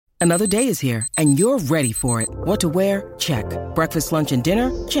Another day is here, and you're ready for it. What to wear? Check. Breakfast, lunch, and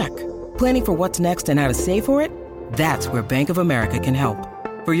dinner? Check. Planning for what's next and how to save for it? That's where Bank of America can help.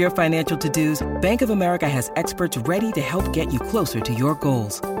 For your financial to-dos, Bank of America has experts ready to help get you closer to your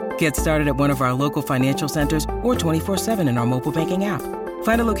goals. Get started at one of our local financial centers or 24/7 in our mobile banking app.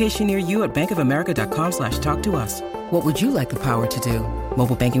 Find a location near you at bankofamerica.com/talktous. What would you like the power to do?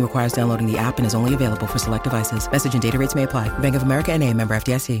 Mobile banking requires downloading the app and is only available for select devices. Message and data rates may apply. Bank of America N.A., member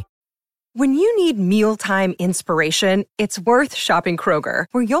FDIC. When you need mealtime inspiration, it's worth shopping Kroger,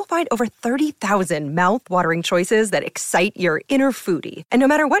 where you'll find over 30,000 mouth-watering choices that excite your inner foodie. And no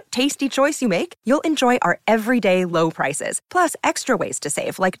matter what tasty choice you make, you'll enjoy our everyday low prices, plus extra ways to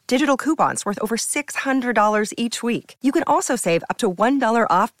save, like digital coupons worth over $600 each week. You can also save up to $1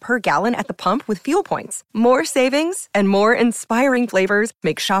 off per gallon at the pump with fuel points. More savings and more inspiring flavors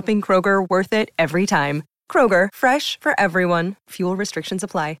make shopping Kroger worth it every time. Kroger, fresh for everyone. Fuel restrictions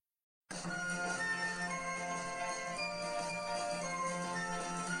apply.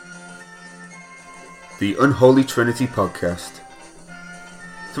 The Unholy Trinity Podcast.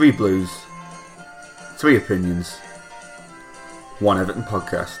 3 Blues, 3 Opinions, 1 Everton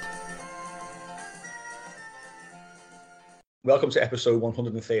Podcast. Welcome to episode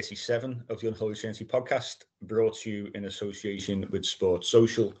 137 of the Unholy Trinity Podcast, brought to you in association with Sports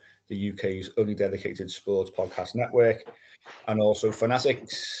Social, the UK's only dedicated sports podcast network, and also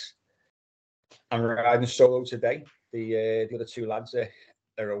Fanatics. I'm riding solo today. The other 2 lads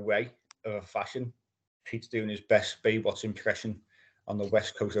are away of a fashion. Pete's doing his best Baywatch impression on the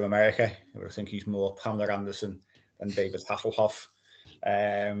west coast of America. I think he's more Pamela Anderson than David Hasselhoff.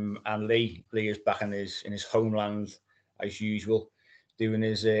 And Lee is back in his homeland as usual, doing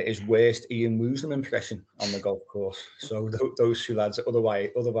his worst Ian Woosnam impression on the golf course. So those 2 lads are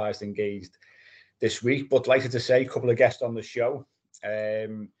otherwise engaged this week. But like to say, a couple of guests on the show.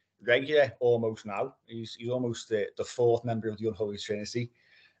 Regular almost now. He's almost the 4th member of the Unholy Trinity,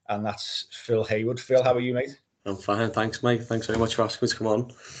 and that's Phil Haywood. Phil, how are you, mate? I'm fine, thanks, mate. Thanks very much for asking me to come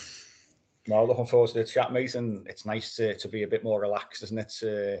on. No, looking forward to the chat, mate, and it's nice to be a bit more relaxed, isn't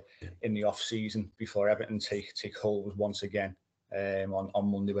it, in the off season before Everton take hold once again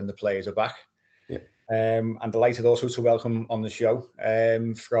on Monday when the players are back. Yeah. And delighted also to welcome on the show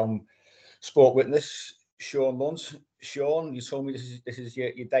from Sport Witness, Sean Lunt. Sean, you told me this is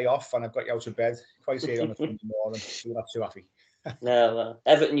your day off, and I've got you out of bed quite early on a Sunday morning. You're not too happy. No,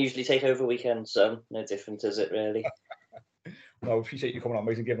 Everton usually take over weekends, so no different, is it really? No, I appreciate you coming on,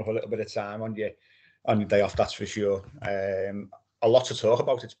 mate, and giving us a little bit of time on your day off, that's for sure. A lot to talk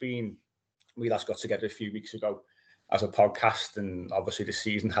about. We last got together a few weeks ago as a podcast, and obviously the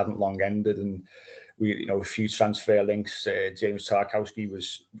season hadn't long ended, and we, a few transfer links. James Tarkowski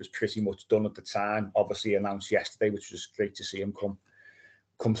was pretty much done at the time. Obviously announced yesterday, which was great to see him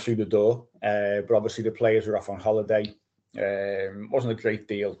come through the door. But obviously the players were off on holiday. Wasn't a great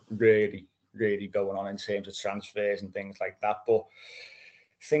deal really going on in terms of transfers and things like that. But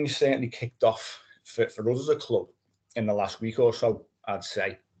things certainly kicked off for us as a club in the last week or so, I'd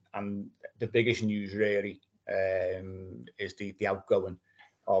say. And the biggest news really is the outgoing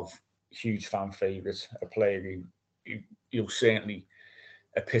of huge fan favourite, a player who certainly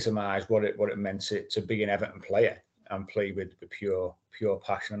epitomised what it meant to be an Everton player and play with pure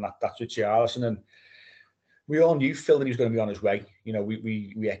passion, and that's Richarlison. And we all knew, Phil, that he was going to be on his way.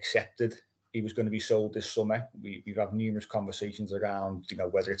 We accepted he was going to be sold this summer. We've had numerous conversations around,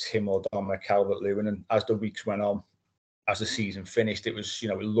 whether it's him or Dominic Calvert-Lewin, and as the weeks went on, as the season finished, it was,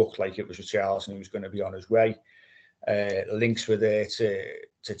 it looked like it was Richarlison who was going to be on his way. Links were there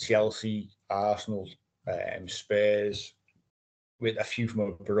to Chelsea, Arsenal, Spurs, with a few from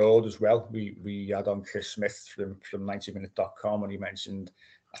abroad as well. We had on Chris Smith from 90minute.com, and he mentioned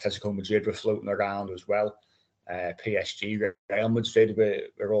Atletico Madrid were floating around as well. PSG, Real Madrid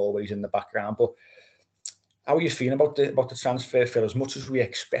were always in the background. But how are you feeling about the transfer, Phil? As much as we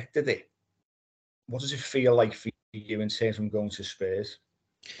expected it, what does it feel like for you in terms of going to Spurs?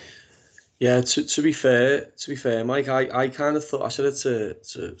 Yeah, to be fair, Mike, I kind of thought, I said it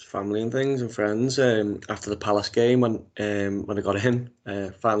to family and things and friends after the Palace game when I got in,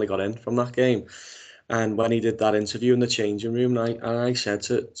 finally got in from that game, and when he did that interview in the changing room, and I said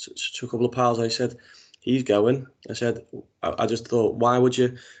to a couple of pals, I said, he's going. I said, I just thought, why would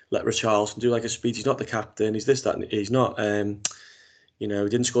you let Richarlison do like a speech? He's not the captain. He's this, that, and he's not. He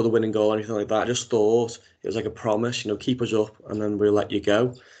didn't score the winning goal or anything like that. I just thought it was like a promise. Keep us up, and then we'll let you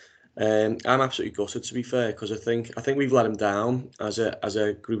go. I'm absolutely gutted, to be fair, because I think we've let him down as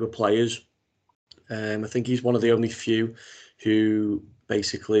a group of players. I think he's one of the only few who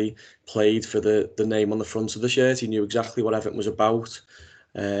basically played for the name on the front of the shirt. He knew exactly what Everton was about.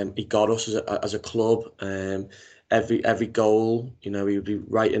 He got us as a club. Every goal, he would be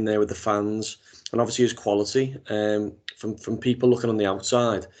right in there with the fans, and obviously his quality. From people looking on the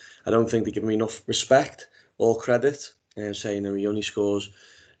outside, I don't think they give him enough respect or credit. Saying he only scores,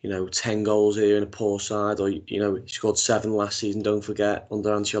 10 goals here in a poor side, or he scored 7 last season. Don't forget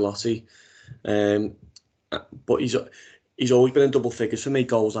under Ancelotti. But he's always been in double figures for me,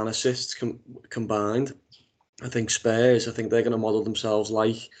 goals and assists combined. I think Spurs, they're going to model themselves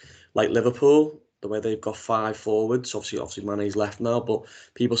like Liverpool, the way they've got 5 forwards. Obviously Mane's left now, but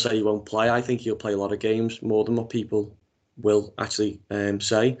people say he won't play. I think he'll play a lot of games, more than what people will actually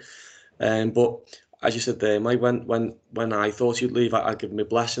say. But as you said there, Mike, when I thought he'd leave, I'd give him a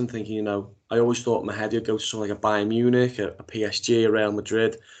blessing, thinking, I always thought in my head he'd go to something like a Bayern Munich, a PSG, a Real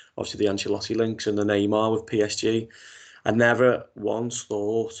Madrid, obviously the Ancelotti links and the Neymar with PSG. I never once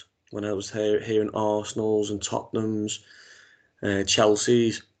thought, when I was hearing Arsenal's and Tottenham's,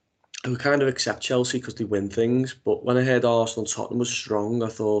 Chelsea's, I would kind of accept Chelsea because they win things. But when I heard Arsenal and Tottenham was strong, I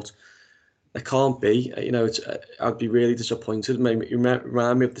thought, it can't be. I'd be really disappointed. Maybe you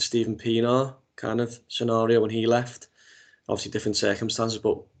remind me of the Stephen Pienaar kind of scenario when he left. Obviously different circumstances,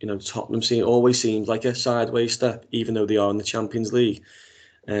 but Tottenham always seemed like a sideways step, even though they are in the Champions League.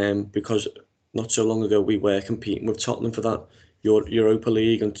 Because not so long ago we were competing with Tottenham for that Europa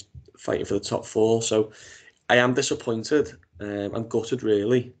League and fighting for the top 4. So I am disappointed. I'm gutted,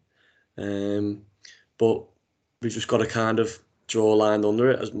 really. But we've just got to kind of draw a line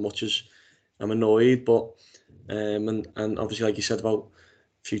under it, as much as I'm annoyed. But and obviously, like you said about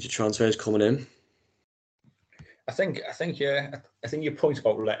future transfers coming in. I think your point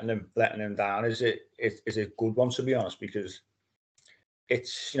about letting him down is a good one, to be honest, because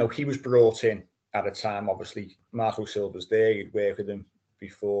it's, he was brought in at a time, obviously Marco Silva's there, he'd worked with him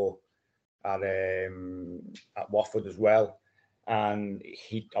before at Watford as well, and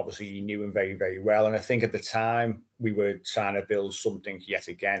he knew him very, very well. And I think at the time we were trying to build something yet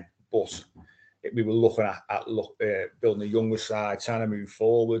again, but we were looking at building a younger side, trying to move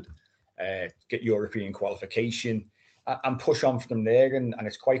forward, get European qualification, and push on from there. And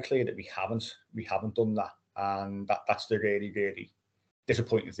it's quite clear that we haven't done that, and that's the really, really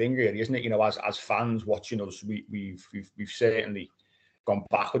disappointing thing, really, isn't it? As fans watching us, we've certainly gone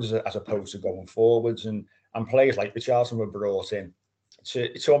backwards as opposed to going forwards, and players like Richarlison were brought in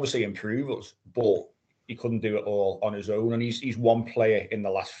to obviously improve us, but he couldn't do it all on his own. And he's one player in the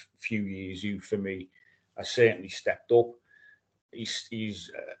last few years who, for me, has certainly stepped up. He's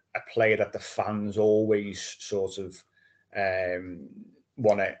a player that the fans always sort of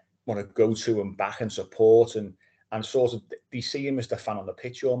want to go to and back and support, and sort of they see him as the fan on the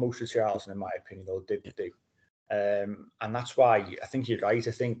pitch almost, Richarlison, in my opinion, or did do. And that's why I think you're right.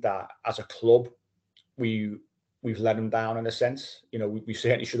 I think that as a club, we've let him down in a sense. We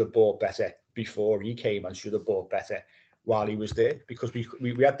certainly should have bought better before he came, and should have bought better while he was there, because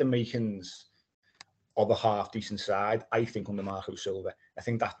we had the makings of a half decent side, I think, under Marco Silva. I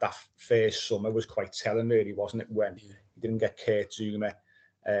think that first summer was quite telling, really, wasn't it, when he didn't get Kurt Zouma.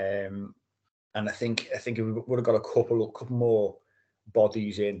 And I think if we would have got a couple more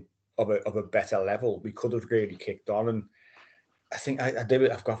bodies in of a better level, we could have really kicked on. And I think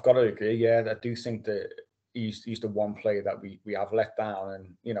I've got to agree. Yeah, I do think that he's the one player that we have let down.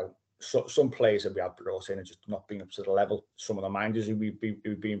 And some players that we have brought in are just not being up to the level. Some of the managers who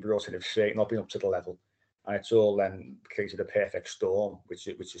we've been brought in have certainly not been up to the level, and it's all then created a perfect storm, which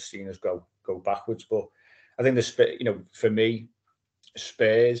has seen us go backwards. But I think for me,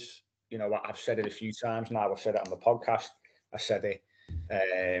 Spurs. I've said it a few times now. I've said it on the podcast. I said it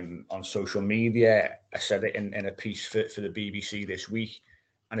on social media. I said it in a piece for the BBC this week.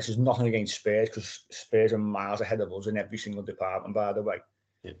 And this is nothing against Spurs, because Spurs are miles ahead of us in every single department, by the way.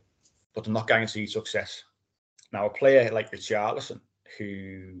 Yeah. But they're not guaranteed success. Now, a player like Richarlison,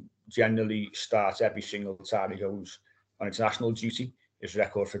 who generally starts every single time he goes on international duty, his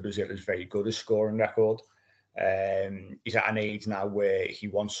record for Brazil is very good, his scoring record. He's at an age now where he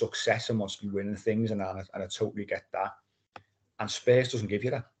wants success and wants to be winning things, and I totally get that. And Spurs doesn't give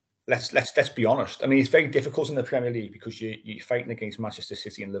you that. Let's be honest. I mean, it's very difficult in the Premier League because you're fighting against Manchester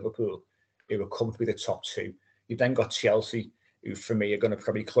City and Liverpool, who are comfortably the top 2. You've then got Chelsea, who for me are going to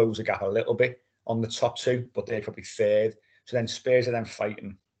probably close the gap a little bit on the top 2, but they're probably 3rd. So then Spurs are then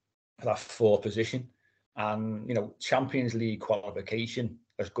fighting for that 4th position. And Champions League qualification,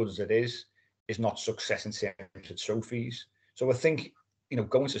 as good as it is not success in terms of trophies. So I think,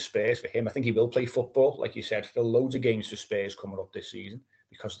 going to Spurs for him, I think he will play football, like you said. There are loads of games for Spurs coming up this season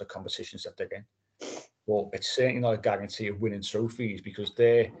because of the competitions that they're in. But it's certainly not a guarantee of winning trophies, because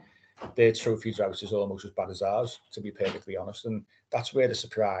they're their trophy drought is almost as bad as ours, to be perfectly honest. And that's where the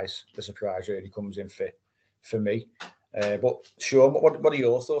surprise really comes in for me. But Sean, what are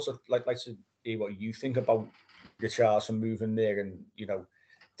your thoughts? Like to hear what you think about Richarlison moving there, and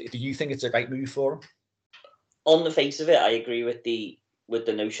do you think it's a right move for him? On the face of it, I agree with the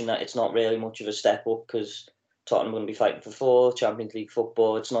notion that it's not really much of a step up, because Tottenham are going to be fighting for 4 Champions League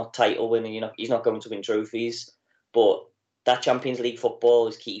football. It's not title winning. He's not going to win trophies, but that Champions League football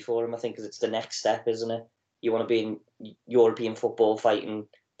is key for him, I think, because it's the next step, isn't it? You want to be in European football, fighting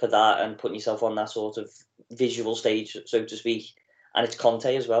for that and putting yourself on that sort of visual stage, so to speak. And it's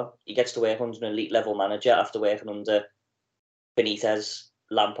Conte as well. He gets to work under an elite level manager after working under Benitez,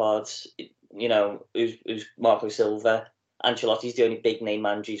 Lampard, who's Marco Silva. Ancelotti's the only big name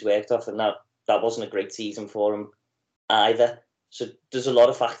manager he's worked off, and that wasn't a great season for him either. So there's a lot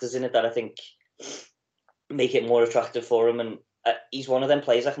of factors in it that I think make it more attractive for him, and he's one of them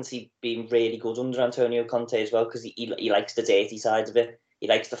players I can see being really good under Antonio Conte as well, because he likes the dirty side of it. He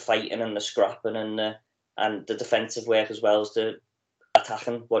likes the fighting and the scrapping and the defensive work as well as the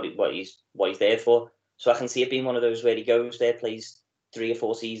attacking, what he's there for. So I can see it being one of those where he goes there, plays 3 or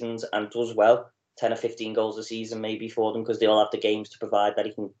 4 seasons and does well, 10 or 15 goals a season maybe for them, because they all have the games to provide that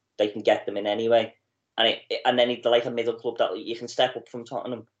they can get them in anyway. And then they're like a middle club that you can step up from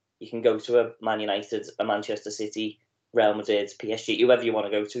Tottenham. You can go to a Man United, a Manchester City, Real Madrid, PSG, whoever you want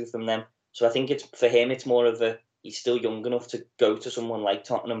to go to from them. So I think for him, it's more of he's still young enough to go to someone like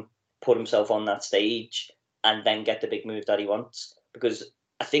Tottenham, put himself on that stage, and then get the big move that he wants. Because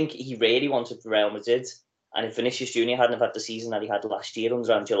I think he really wanted Real Madrid. And if Vinicius Jr. hadn't have had the season that he had last year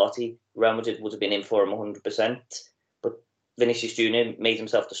under Ancelotti, Real Madrid would have been in for him 100%. But Vinicius Jr. made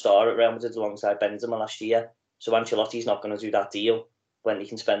himself the star at Real Madrid alongside Benzema last year. So Ancelotti's not going to do that deal when he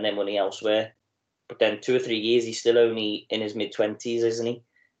can spend their money elsewhere. But then 2 or 3 years, he's still only in his mid-20s, isn't he?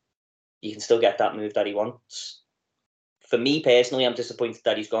 You can still get that move that he wants. For me personally, I'm disappointed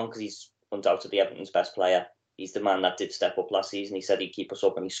that he's gone, because he's undoubtedly Everton's best player. He's the man that did step up last season. He said he'd keep us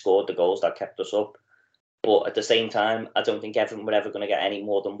up, and he scored the goals that kept us up. But at the same time, I don't think Everton were ever going to get any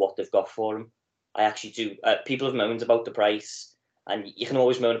more than what they've got for him. I actually do. People have moaned about the price, and you can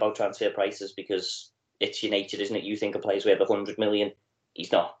always moan about transfer prices because it's your nature, isn't it? You think a player's worth 100 million.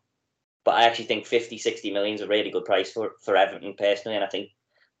 He's not. But I actually think 50, 60 million is a really good price for Everton personally, and I think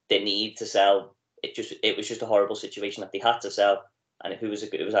they need to sell. It was just a horrible situation that they had to sell, and it was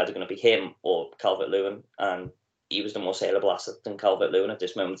either going to be him or Calvert-Lewin, and he was the more saleable asset than Calvert-Lewin at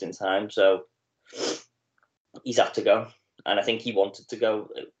this moment in time. So he's had to go, and I think he wanted to go.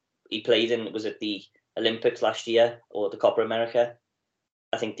 He played was it the Olympics last year or the Copa America?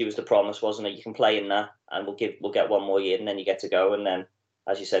 I think there was the promise, wasn't it? You can play in that, and we'll get one more year, and then you get to go. And then,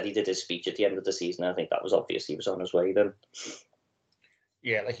 as you said, he did his speech at the end of the season. I think that was obvious he was on his way then.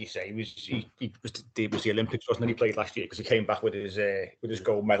 Yeah, like you say, he was the Olympics, wasn't it? He played last year because he came back with his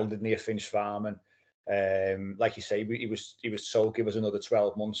gold medal, didn't he, at Finch Farm? And like you say, he was told give us another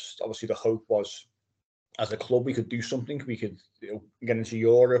 12 months. Obviously, the hope was, as a club, we could do something. We could get into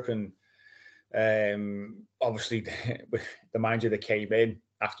Europe, and obviously the manager that came in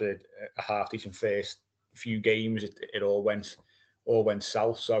after a half decent first few games, it all went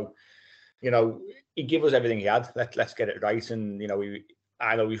south. So he gave us everything he had. Let's get it right. And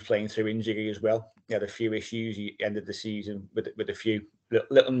I know he was playing through injury as well. He had a few issues. He ended the season with a few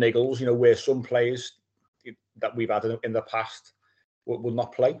little niggles. Where some players that we've had in the past would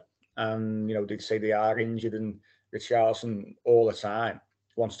not play. And they'd say they are injured, and Richarlison all the time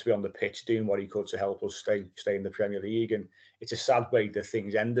wants to be on the pitch doing what he could to help us stay in the Premier League. And it's a sad way that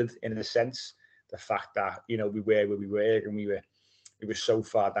things ended, in a sense. The fact that we were where we were, and we were so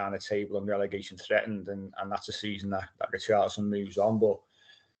far down the table and relegation threatened, and that's a season that Richarlison moves on. But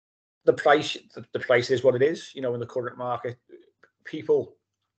the price is what it is. In the current market, people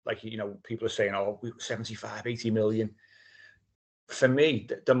people are saying, 75, 80 million. For me,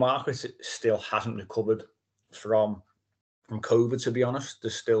 the market still hasn't recovered from COVID, to be honest.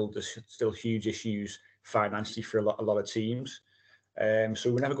 There's still huge issues financially for a lot of teams.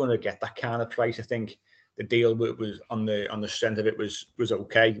 So we're never going to get that kind of price. I think the deal was on the strength of it was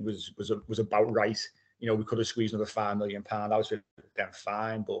okay. It was about right. We could have squeezed another £5 million out of it, then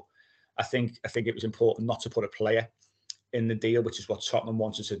fine. But I think it was important not to put a player in the deal, which is what Tottenham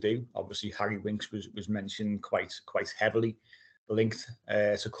wanted to do. Obviously, Harry Winks was mentioned quite heavily, linked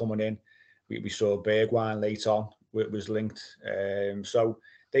to coming in. We saw Bergwijn late on, was linked. So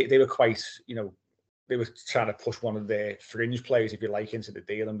they were quite, they were trying to push one of their fringe players, if you like, into the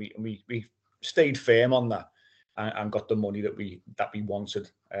deal, and we stayed firm on that and got the money that we wanted.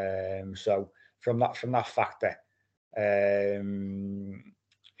 So from that factor,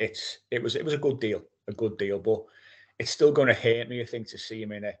 it was a good deal, but it's still going to hurt me, I think, to see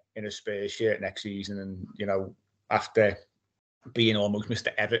him in a Spurs shirt next season, and after being almost Mr.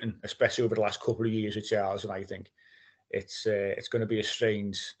 Everton, especially over the last couple of years with Charles, and I think it's going to be a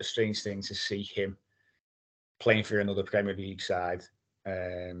strange thing to see him playing for another Premier League side.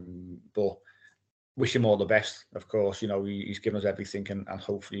 But wish him all the best, of course. He's given us everything, and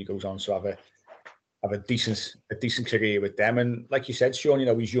hopefully he goes on to have a decent career with them. And like you said, Sean,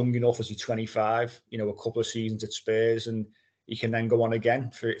 he's young enough, as he's 25, a couple of seasons at Spurs, and he can then go on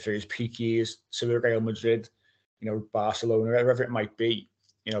again for his peak years to Real Madrid, Barcelona, wherever it might be.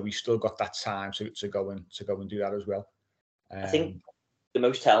 He's still got that time to go and do that as well. I think the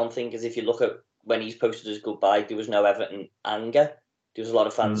most telling thing is if you look at when he's posted his goodbye, there was no Everton anger. There was a lot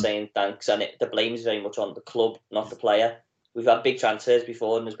of fans saying thanks, and the blame is very much on the club, not the player. We've had big transfers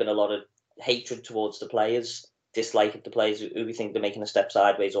before, and there's been a lot of hatred towards the players, dislike of the players who we think they're making a step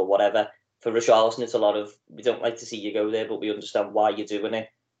sideways or whatever. For Richarlison, it's a lot of, we don't like to see you go there, but we understand why you're doing it,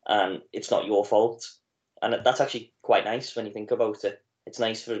 and it's not your fault. And that's actually quite nice when you think about it. It's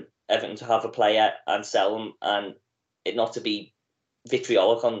nice for Everton to have a player and sell him, and it not to be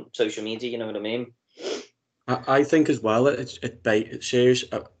vitriolic on social media, you know what I mean? I think as well, it shares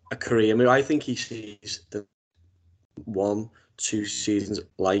a career. I mean, I think he sees the 1-2 seasons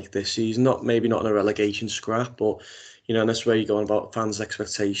like this season, maybe not in a relegation scrap, but and that's where you're going about fans'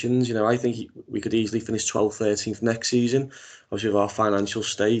 expectations. I think we could easily finish 12th, 13th next season, obviously with our financial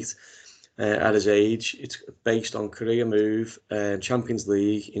state. At his age, it's based on career move, Champions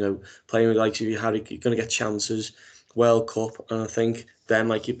League, playing with like Harry, you're going to get chances, World Cup, and I think then,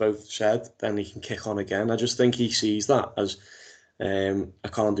 like you both said, then he can kick on again. I just think he sees that as, I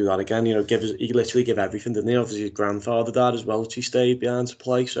can't do that again. He literally gave everything, didn't he? Obviously, his grandfather died as well, which he stayed behind to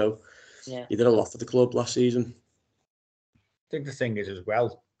play, so he did a lot for the club last season. I think the thing is as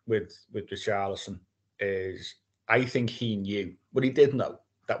well with Richarlison is I think he knew, but he did know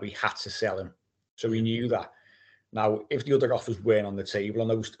that we had to sell him, so he knew that. Now, if the other offers weren't on the table,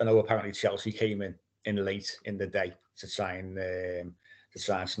 I know apparently Chelsea came in late in the day to try and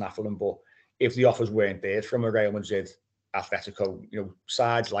snaffle him, but if the offers weren't there from a Real Madrid, Atletico,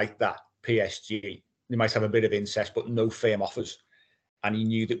 sides like that, PSG, they might have a bit of interest, but no firm offers, and he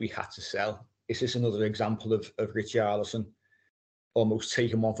knew that we had to sell. Is this another example of Richarlison almost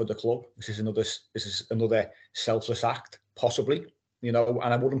taking one for the club? This is another selfless act, possibly. And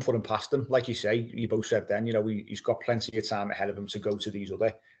I wouldn't put him past him. Like you say, you both said then, he's got plenty of time ahead of him to go to these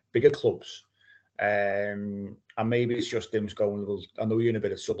other bigger clubs. And maybe it's just him going, well, I know you're in a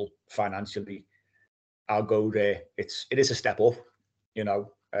bit of trouble financially, I'll go there. It is a step up,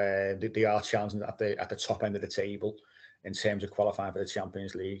 they are challenging at the top end of the table in terms of qualifying for the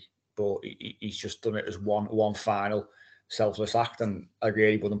Champions League, but he's just done it as one final selfless act, and I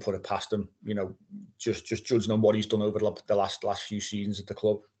really wouldn't put it past him. Just judging on what he's done over the last few seasons at the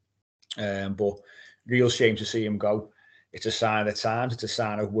club. But real shame to see him go. It's a sign of the times. It's a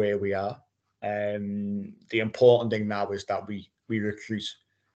sign of where we are. The important thing now is that we recruit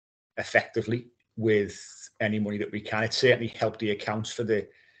effectively with any money that we can. It certainly helped the accounts for the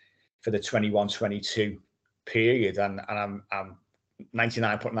 21-22 period, and I'm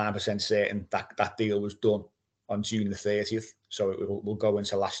 99.9% certain that deal was done on June the 30th, so it will go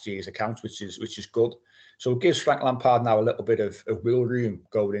into last year's accounts, which is good. So it gives Frank Lampard now a little bit of wiggle room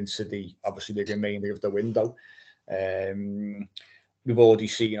going into the remainder of the window. We've already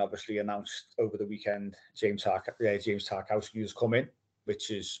seen, obviously, announced over the weekend, James Tarkowski has come in,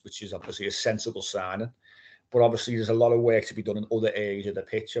 which is obviously a sensible signing. But obviously, there's a lot of work to be done in other areas of the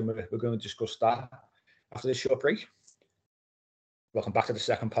pitch, and we're going to discuss that after this short break. Welcome back to the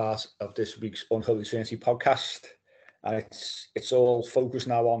second part of this week's Unholy Trinity podcast. And it's all focused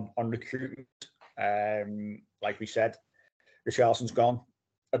now on recruitment. Like we said, Richarlison's gone.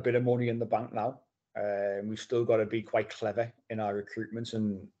 A bit of money in the bank now. We've still got to be quite clever in our recruitment,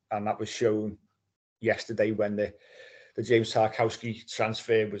 and that was shown yesterday when the James Tarkowski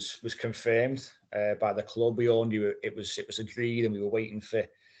transfer was confirmed by the club. We all knew it was agreed, and we were waiting for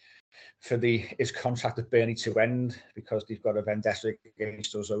his contract at Burnley to end because they've got a vendetta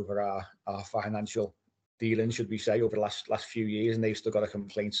against us over our financial dealings, should we say, over the last few years, and they've still got a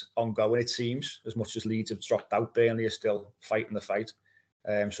complaint ongoing, it seems. As much as Leeds have dropped out, Burnley are still fighting the fight.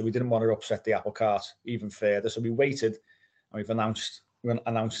 So we didn't want to upset the apple cart even further. So we waited, and we've announced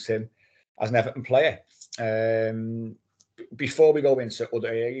him as an Everton player. Before we go into other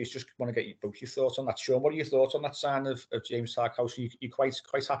areas, just want to get both your thoughts on that. Sean, what are your thoughts on that sign of James Tarkowski? You quite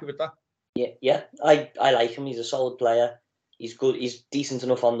happy with that? Yeah. I like him. He's a solid player. He's good. He's decent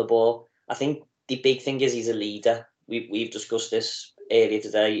enough on the ball. I think the big thing is he's a leader. We've discussed this earlier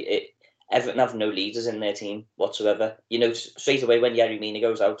today, Everton have no leaders in their team whatsoever. You know, straight away when Yerry Mina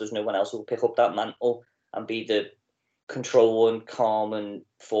goes out, there's no one else who will pick up that mantle and be the control and calm and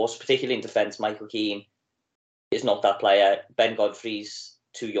force, particularly in defence. Michael Keane is not that player. Ben Godfrey's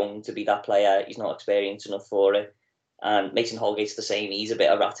too young to be that player. He's not experienced enough for it. And Mason Holgate's the same. He's a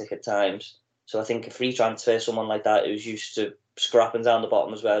bit erratic at times. So I think a free transfer, someone like that who's used to scrapping down the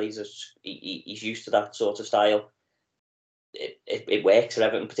bottom as well, he's used to that sort of style. It works for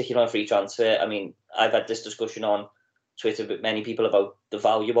Everton, particularly on a free transfer. I mean, I've had this discussion on Twitter with many people about the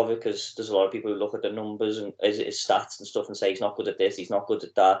value of it, because there's a lot of people who look at the numbers and his stats and stuff and say he's not good at this, he's not good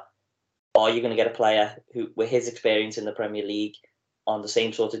at that. Are you going to get a player who, with his experience in the Premier League, on the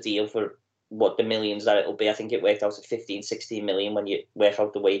same sort of deal for what the millions that it'll be? I think it worked out at 15, 16 million when you work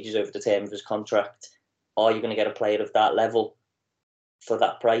out the wages over the term of his contract. Are you going to get a player of that level for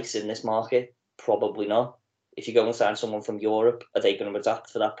that price in this market? Probably not. If you go and sign someone from Europe, are they going to adapt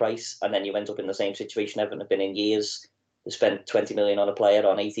for that price? And then you end up in the same situation Everton have been in years. They spent 20 million on a player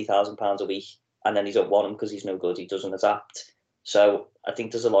on £80,000 a week, and then he don't want him because he's no good, he doesn't adapt. So I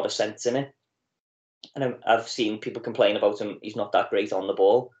think there's a lot of sense in it. And I've seen people complain about him, he's not that great on the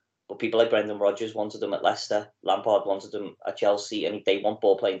ball. But people like Brendan Rodgers wanted him at Leicester, Lampard wanted him at Chelsea, and they want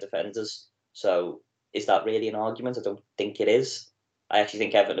ball-playing defenders. So is that really an argument? I don't think it is. I actually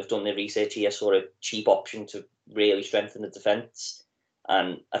think Everton have done their research here, saw a cheap option to really strengthen the defence.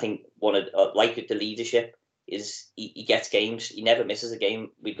 And I think one of like the leadership is he gets games. He never misses a game.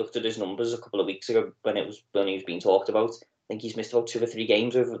 We looked at his numbers a couple of weeks ago when he was being talked about. I think he's missed about 2 or 3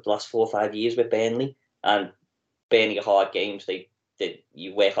 games over the last 4 or 5 years with Burnley. And Burnley are hard games.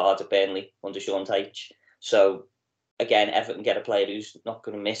 You work hard at Burnley under Sean Dyche. So again, Everton get a player who's not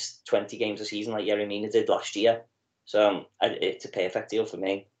going to miss 20 games a season like Yerry Mina did last year. So it's a perfect deal for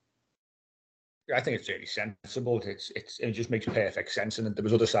me. I think it's really sensible. It just makes perfect sense, and there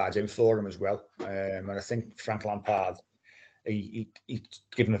was other sides in for him as well. And I think Frank Lampard, he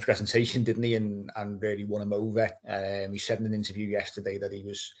gave him a presentation, didn't he, and really won him over. He said in an interview yesterday that he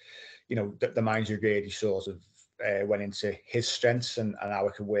was, the manager really sort of went into his strengths and how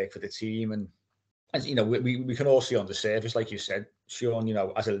it could work for the team. And as we can all see on the surface, like you said, Sean,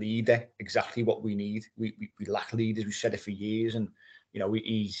 as a leader, exactly what we need. We lack leaders. We've said it for years, and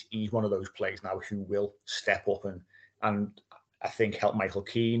he's one of those players now who will step up and I think help Michael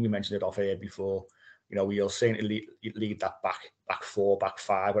Keane. We mentioned it off air before. We'll say to lead that back 4, back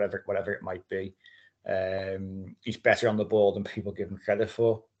 5, whatever it might be. He's better on the ball than people give him credit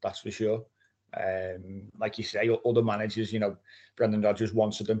for. That's for sure. Like you say, other managers, Brendan Rodgers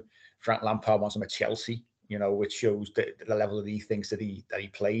wanted him. Frank Lampard wants him at Chelsea, which shows the level that he thinks that he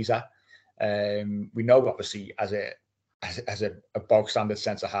plays at. We know, obviously, as a bog standard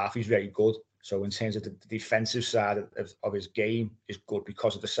centre half, he's very good. So in terms of the defensive side of his game is good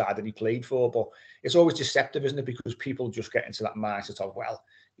because of the side that he played for. But it's always deceptive, isn't it? Because people just get into that mindset of, well,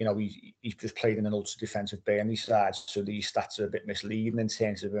 he's just played in an ultra defensive Burnley side, so these stats are a bit misleading in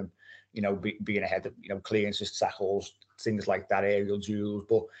terms of him, being ahead of clearances, tackles, things like that, aerial duels.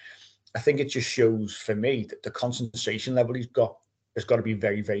 But I think it just shows for me that the concentration level he's got has got to be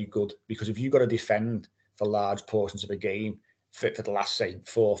very, very good, because if you've got to defend for large portions of a game for the last, say,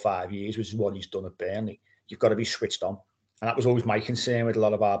 4 or 5 years, which is what he's done at Burnley, you've got to be switched on. And that was always my concern with a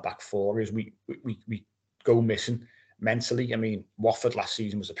lot of our back four, is we go missing mentally. I mean, Watford last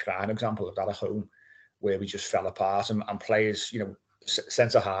season was a prime example of that at home, where we just fell apart, and players,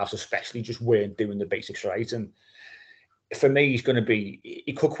 centre-halves especially, just weren't doing the basics right. And for me,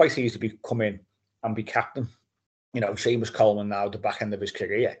 he could quite easily come in and be captain. Seamus Coleman now, the back end of his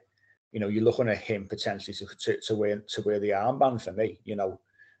career, you're looking at him potentially to wear the armband for me,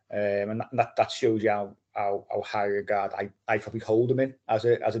 and that shows you how high regard I probably hold him in as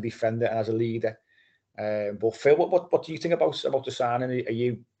a defender and as a leader. But Phil, what do you think about the signing?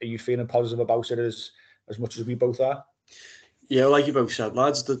 Are you feeling positive about it as much as we both are? Yeah, like you both said,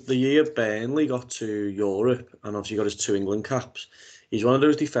 lads, the year Burnley got to Europe and obviously got his 2 England caps, he's one of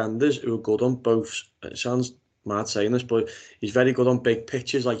those defenders who are good on both. It sounds mad saying this, but he's very good on big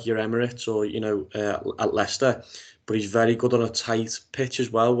pitches like your Emirates or at Leicester. But he's very good on a tight pitch as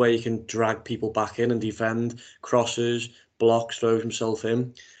well, where he can drag people back in and defend crosses, blocks, throws himself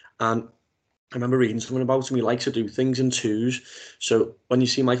in. And I remember reading something about him. He likes to do things in twos. So when you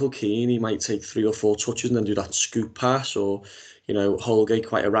see Michael Keane, he might take 3 or 4 touches and then do that scoop pass, or Holgate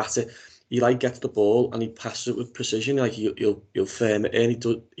quite erratic. He gets the ball and he passes it with precision. He'll firm it in.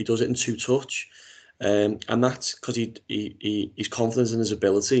 He does it in 2 touch. And that's because he's confident in his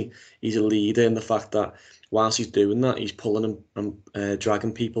ability. He's a leader in the fact that whilst he's doing that, he's pulling and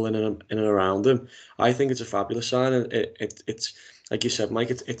dragging people in and around him. I think it's a fabulous sign. And like you said, Mike,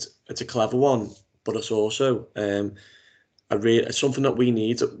 it's a clever one, but it's also it's something that we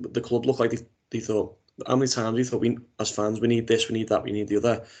need. The club looked like they thought, how many times we thought, we as fans, we need this, we need that, we need the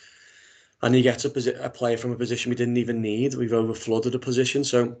other. And he gets a player from a position we didn't even need. We've over flooded a position.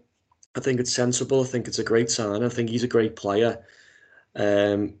 So I think it's sensible. I think it's a great sign. I think he's a great player.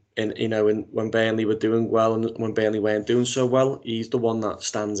 And when Burnley were doing well and when Burnley weren't doing so well, he's the one that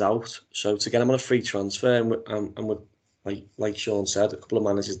stands out. So to get him on a free transfer and with like Sean said, a couple of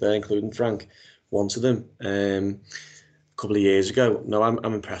managers there, including Frank, wanted them a couple of years ago. No,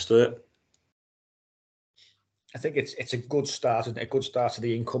 I'm impressed with it. I think it's a good start to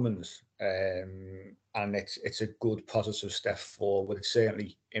the incomings, and it's a good positive step forward. It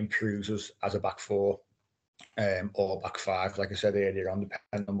certainly improves us as a back four, or back five, like I said earlier on,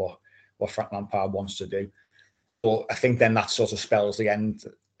 depending on what Frank Lampard wants to do. But I think then that sort of spells the end.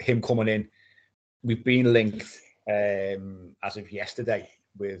 Him coming in, we've been linked as of yesterday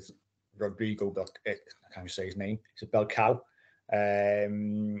with Rodrigo. I can't even say his name. It's Belcal,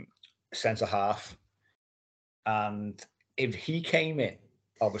 centre half. And if he came in,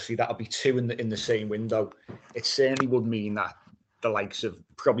 obviously that would be two in the same window. It certainly would mean that the likes of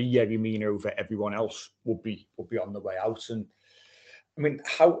probably Yeremina over everyone else would be on the way out. And I mean,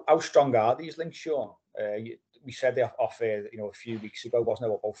 how strong are these links, Sean? We said they off air, a few weeks ago,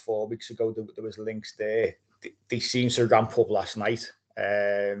 wasn't it? About 4 weeks ago, there was links there. They seem to ramp up last night.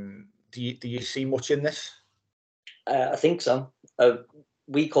 Do you see much in this? I think so.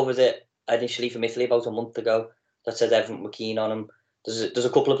 We covered it initially from Italy about a month ago. That said Everton were keen on him. There's a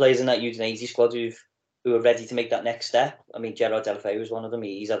couple of players in that Udinese squad who are ready to make that next step. I mean, Gerard Deulofeu was one of them.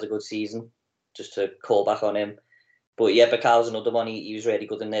 He's had a good season, just to call back on him. But yeah, Bacal's another one. He was really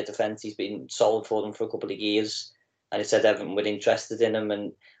good in their defence. He's been solid for them for a couple of years. And it said Everton were interested in him.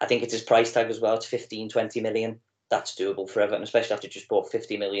 And I think it's his price tag as well. It's 15-20 million. That's doable for Everton, especially after just bought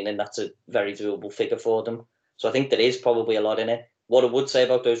 50 million in. That's a very doable figure for them. So I think there is probably a lot in it. What I would say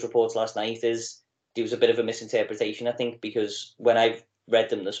about those reports last night is there was a bit of a misinterpretation, I think, because when I read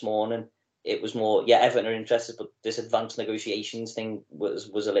them this morning, it was more, Everton are interested, but this advanced negotiations thing was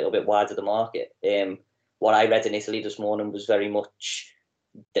a little bit wide of the market. What I read in Italy this morning was very much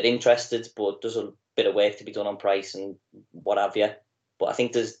they're interested, but there's a bit of work to be done on price and what have you. But I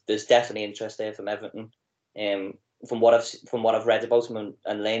think there's definitely interest there from Everton. From what I've read about him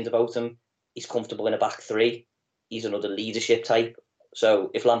and learned about him, he's comfortable in a back three. He's another leadership type.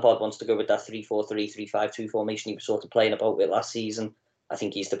 So if Lampard wants to go with that 3-4-3, 3-5-2 formation he was sort of playing about with last season, I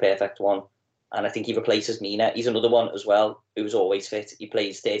think he's the perfect one. And I think he replaces Mina. He's another one as well who was always fit. He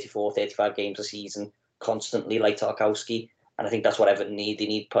plays 34, 35 games a season constantly like Tarkowski. And I think that's what Everton need. They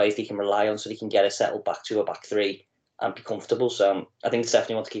need players they can rely on so they can get it settled back to a back three and be comfortable. So I think it's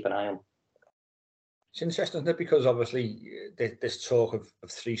definitely one to keep an eye on. It's interesting, isn't it? Because obviously this talk of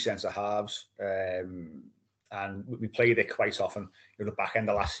three centre halves, and we played it quite often. The back end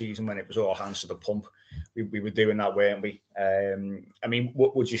of last season when it was all hands to the pump, we were doing that, weren't we? I mean,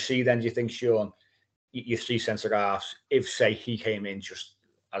 what would you see then? Do you think, Sean, your three centre halves, if say he came in just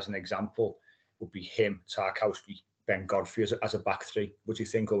as an example, would be him, Tarkowski, Ben Godfrey as a back three? Would you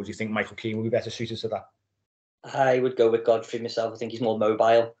think, or would you think Michael Keane would be better suited to that? I would go with Godfrey myself. I think he's more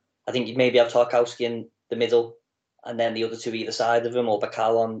mobile. I think you'd maybe have Tarkowski in the middle and then the other two either side of him, or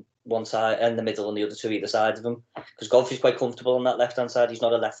Bacall on one side and the middle and the other two either side of him. Because Godfrey's quite comfortable on that left-hand side. He's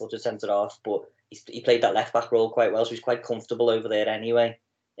not a left-footed centre-half, but he played that left-back role quite well, so he's quite comfortable over there anyway.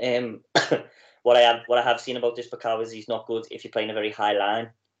 What I have seen about this Bacall is he's not good if you're playing a very high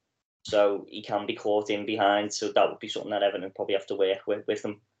line. So he can be caught in behind. So that would be something that Everton probably have to work with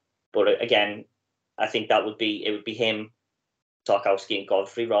him. But again, I think it would be him, Tarkowski and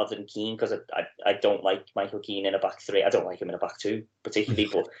Godfrey rather than Keane, because I don't like Michael Keane in a back three. I don't like him in a back two particularly,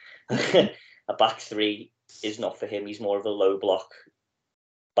 but a back three is not for him. He's more of a low block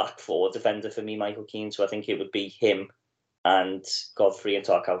back four defender for me, Michael Keane. So I think it would be him and Godfrey and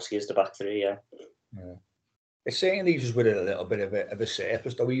Tarkowski as the back three. Yeah. It certainly leaves us with a little bit of a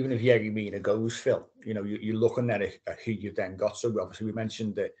surplus, though. Even if Yeremina goes, Phil, you're looking at who you've then got. So obviously we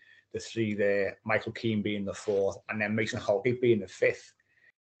mentioned the three there, Michael Keane being the fourth, and then Mason Holgate being the fifth.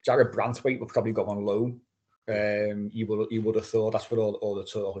 Jared Branthwaite will probably go on loan. You would have thought that's what all the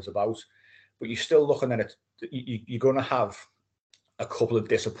talk is about. But you're still looking at it. You're going to have a couple of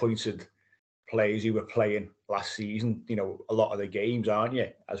disappointed players who were playing last season. A lot of the games, aren't you?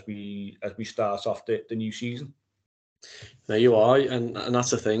 As we start off the new season. There you are, and that's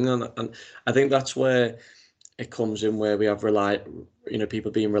the thing, and I think that's where it comes in where we have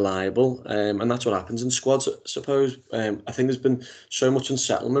people being reliable, and that's what happens in squads, I suppose. I think there's been so much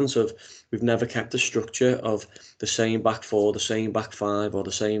unsettlement of we've never kept a structure of the same back four, the same back five, or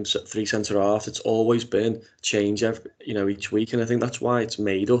the same three centre halves. It's always been change each week, and I think that's why it's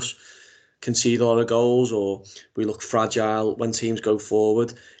made us concede a lot of goals, or we look fragile when teams go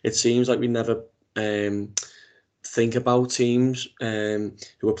forward. It seems like we never think about teams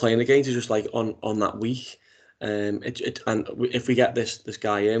who are playing against us just like on that week. And if we get this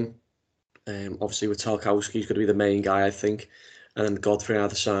guy in, obviously with Tarkowski's going to be the main guy, I think, and then Godfrey on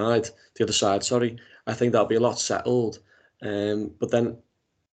the other side, sorry, I think that'll be a lot settled. But then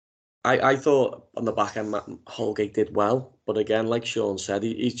I thought on the back end, Holgate did well, but again, like Sean said,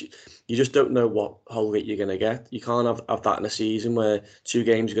 you just don't know what Holgate you're going to get. You can't have that in a season where 2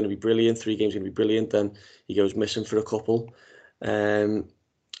 games are going to be brilliant, 3 games are going to be brilliant, then he goes missing for a couple. Again,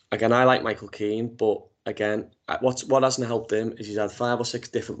 I like Michael Keane, but again, what hasn't helped him is he's had 5 or 6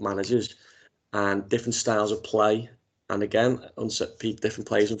 different managers and different styles of play, and again, different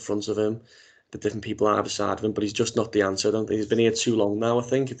players in front of him, the different people either side of him, but he's just not the answer. I don't think he's been here too long now. I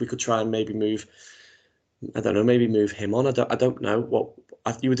think if we could try and maybe move him on. I don't know what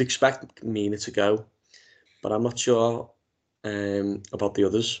you would expect Mina to go, but I'm not sure about the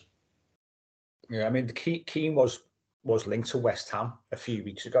others. Yeah, I mean, the Keane was linked to West Ham a few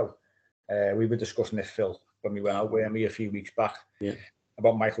weeks ago. We were discussing this, Phil, when we went out with me a few weeks back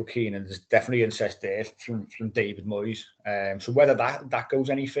about Michael Keane, and there's definitely interest there from David Moyes. So whether that goes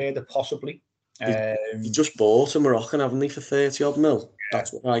any further, possibly. He just bought a Moroccan, haven't they, for 30 odd mil? Yeah.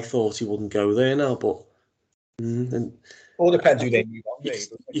 That's what I thought. He wouldn't go there now, but all depends who they move on.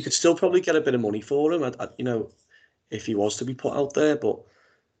 You could still probably get a bit of money for him, if he was to be put out there. But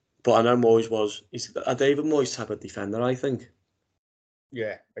I know Moyes he's a David Moyes type of defender, I think.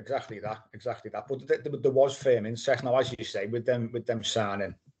 Yeah, exactly that. But there was firm interest. Now, as you say, with them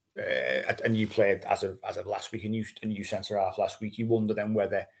signing a new player as of last week, a new centre half last week, you wonder then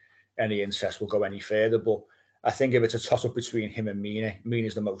whether any interest will go any further. But I think if it's a toss up between him and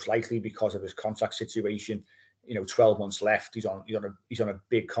Mina's the most likely because of his contract situation. 12 months left. He's on a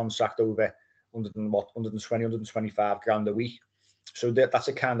big contract over 125 grand a week. So that's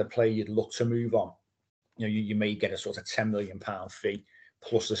a kind of player you'd look to move on. You may get a sort of £10 million fee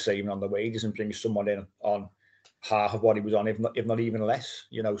plus the saving on the wages and bring someone in on half of what he was on, if not even less.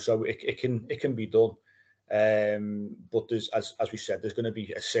 So it can be done. But there's, as we said, there's going to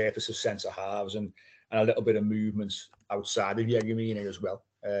be a surplus of centre halves and a little bit of movements outside of Yeremina as well,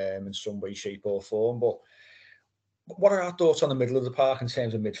 in some way, shape or form. But what are our thoughts on the middle of the park in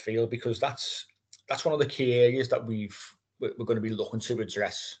terms of midfield? Because that's one of the key areas that we're going to be looking to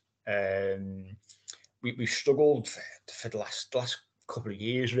address. We've struggled for the last couple of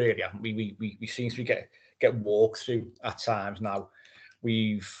years, really, haven't we? We seem to get walked through at times now.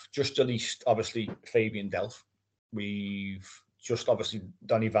 We've just released, obviously, Fabian Delph. We've just, obviously,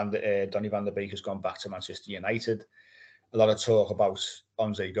 Donny van der Beek has gone back to Manchester United. A lot of talk about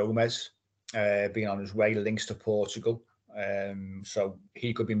Andre Gomez being on his way, links to Portugal. So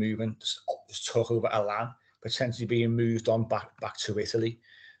he could be moving. There's talk over Alan potentially being moved on back to Italy.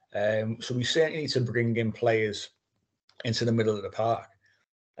 So we certainly need to bring in players into the middle of the park.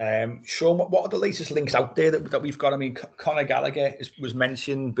 Sean, what are the latest links out there that we've got? I mean, Conor Gallagher was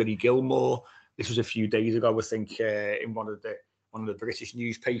mentioned, Billy Gilmore. This was a few days ago, I think, in one of the British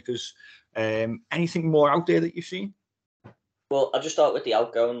newspapers. Anything more out there that you've seen? Well, I'll just start with the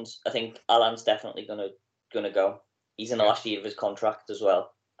outgoings. I think Alan's definitely gonna go. He's in the last year of his contract as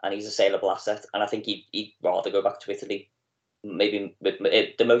well, and he's a saleable asset. And I think he'd rather go back to Italy. Maybe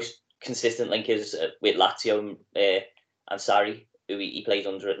the most consistent link is with Lazio and Sarri, who he played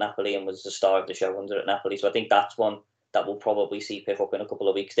under at Napoli and was the star of the show under at Napoli. So I think that's one that we'll probably see pick up in a couple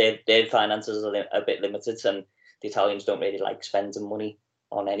of weeks. Their finances are a bit limited, and the Italians don't really like spending money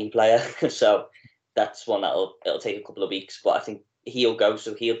on any player. So that's one it'll take a couple of weeks, but I think he'll go,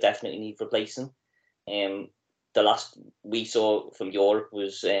 so he'll definitely need replacing. The last we saw from Europe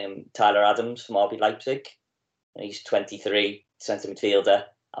was Tyler Adams from RB Leipzig, and he's 23, centre midfielder.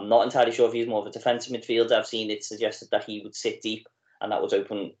 I'm not entirely sure if he's more of a defensive midfielder. I've seen it suggested that he would sit deep, and that would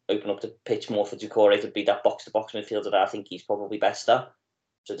open up the pitch more for Doucouré to be that box-to-box midfielder that I think he's probably best at.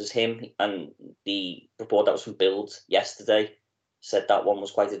 So there's him, and the report that was from Build yesterday said that one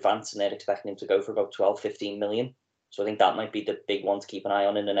was quite advanced and they're expecting him to go for about 12-15 million. So I think that might be the big one to keep an eye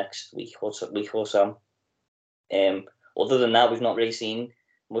on in the next week or so. Other than that, we've not really seen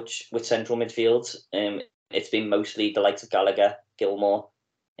much with central midfield. It's been mostly the likes of Gallagher, Gilmore,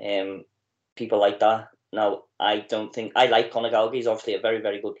 people like that. Now, I like Conor Gallagher. He's obviously a very,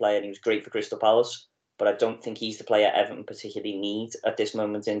 very good player and he was great for Crystal Palace. but I don't think he's the player Everton particularly need at this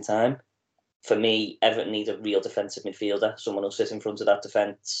moment in time. For me, Everton needs a real defensive midfielder, someone who'll sit in front of that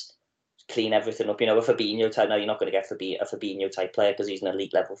defence, clean everything up. A Fabinho type. Now, you're not going to get a Fabinho type player because he's an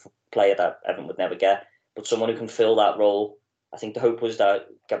elite level player that Everton would never get. But someone who can fill that role. I think the hope was that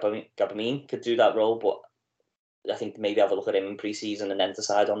Gabamine could do that role, but I think maybe have a look at him in pre-season and then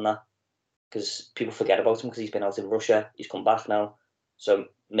decide on that, because people forget about him because he's been out in Russia. He's come back now. So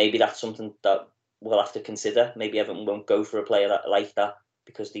maybe that's something that we'll have to consider. Maybe Everton won't go for a player like that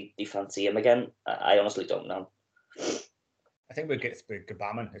because they fancy him again. I honestly don't know. I think with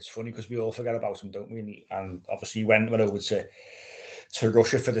Gabamine, it's funny because we all forget about him, don't we? And obviously he went over to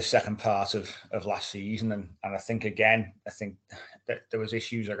Russia for the second part of last season. And I think that there was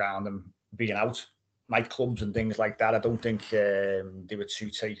issues around him being out, nightclubs and things like that. I don't think they were too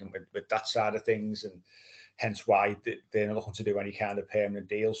taken with that side of things, and hence why they're not looking to do any kind of permanent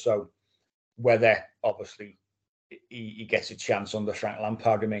deal. So whether, obviously, he gets a chance under Frank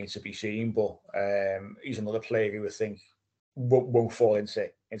Lampard remains to be seen, but he's another player who I think won't fall into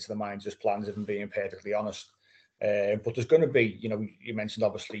the manager's plans, if I'm being perfectly honest. But there's going to be, you mentioned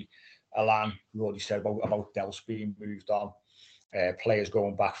obviously Alan, you already said about Dels being moved on, players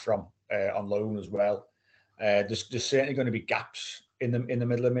going back from on loan as well. There's certainly going to be gaps in the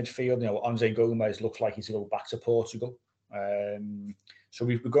middle of midfield. Andre Gomez looks like he's going to go back to Portugal. So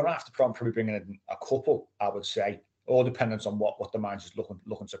we're going to have to probably bring in a couple, I would say, all dependent on what the manager's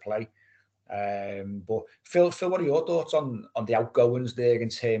looking to play. But Phil, what are your thoughts on the outgoings there in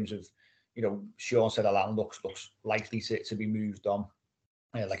terms of, Sean said Alan looks likely to be moved on.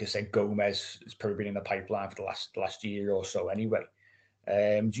 Like I said, Gomez has probably been in the pipeline for the last year or so anyway.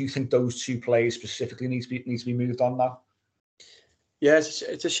 Do you think those two players specifically need to be moved on now? Yeah,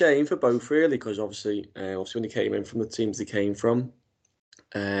 it's a shame for both, really, because obviously when they came in from the teams they came from,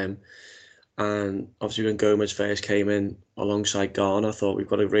 and obviously when Gomez first came in alongside Garner, I thought we've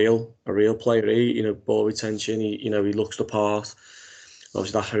got a real player. Ball retention. He looks the part.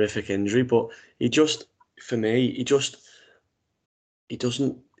 Obviously that horrific injury, but he doesn't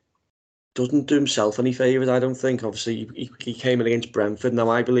do himself any favours, I don't think. Obviously he came in against Brentford. Now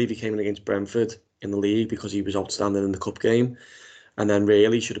I believe he came in against Brentford in the league because he was outstanding in the cup game, and then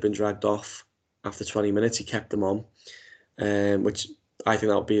really should have been dragged off after 20 minutes. He kept them on, which I think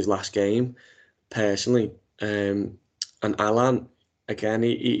that would be his last game, personally. And Alan, again,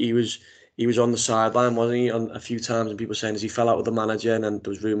 he was on the sideline, wasn't he, on a few times, and people saying as he fell out with the manager, and then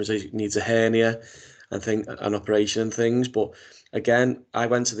there was rumours he needs a hernia and an operation and things. But again, I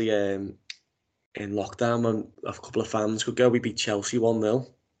went to the in lockdown when a couple of fans could go. We beat Chelsea 1-0,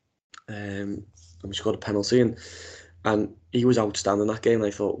 and we scored a penalty, and he was outstanding that game. And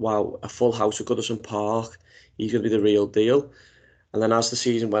I thought, wow, a full house at Goodison Park, he's going to be the real deal. And then as the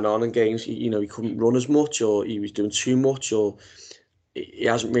season went on in games, he couldn't run as much, or he was doing too much, or he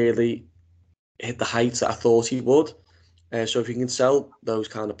hasn't really hit the heights that I thought he would. So if you can sell those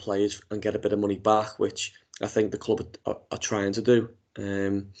kind of players and get a bit of money back, which I think the club are trying to do,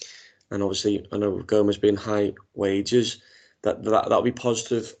 and obviously I know Gomez being high wages, that'll be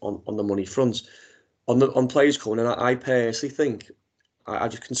positive on the money front. On players coming in, I personally think, I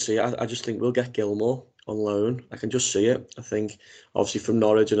just can see it. I just think we'll get Gilmour on loan. I can just see it. I think obviously from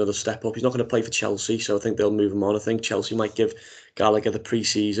Norwich, another step up. He's not going to play for Chelsea, so I think they'll move him on. I think Chelsea might give Gallagher the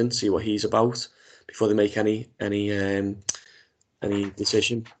pre-season, see what he's about before they make any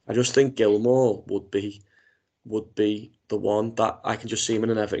decision. I just think Gilmour would be the one that I can just see him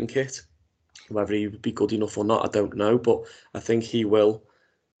in an Everton kit. Whether he would be good enough or not, I don't know, but I think he will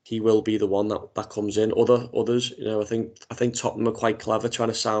be the one that comes in. Others, I think Tottenham are quite clever trying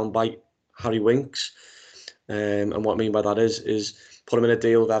to soundbite Harry Winks, and what I mean by that is put him in a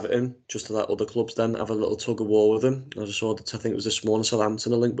deal with Everton just to let other clubs then have a little tug of war with him. I just saw that, I think it was this morning,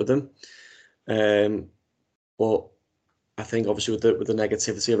 Southampton a link with him, but I think obviously with the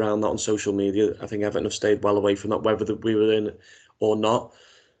negativity around that on social media, I think Everton have stayed well away from that, whether we were in or not.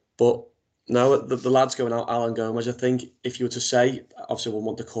 But no, the lads going out, Alan Gomez, I think if you were to say, obviously we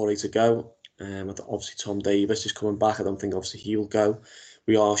want the Corey to go, obviously Tom Davis is coming back, I don't think obviously he'll go.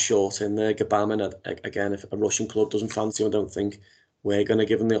 We are short in there. Gabamine, again, if a Russian club doesn't fancy him, I don't think we're going to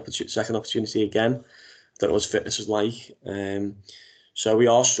give him the second opportunity again. I don't know what his fitness is like. So we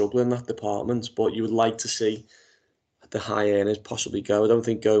are struggling in that department, but you would like to see the high earners possibly go. I don't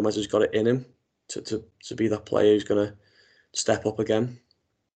think Gomez has got it in him to be that player who's going to step up again.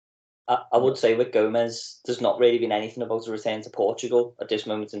 I would say with Gomez, there's not really been anything about a return to Portugal at this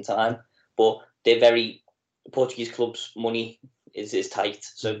moment in time, but Portuguese clubs' money is tight,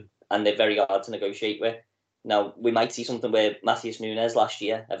 and they're very hard to negotiate with. Now, we might see something where Matheus Nunes last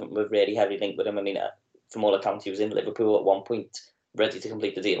year, Everton were really heavily linked with him. I mean, from all accounts, he was in Liverpool at one point, ready to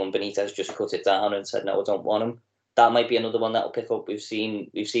complete the deal, and Benitez just cut it down and said, no, I don't want him. That might be another one that'll pick up. We've seen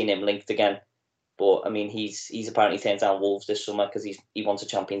him linked again. But, I mean, he's apparently turned down Wolves this summer because he wants a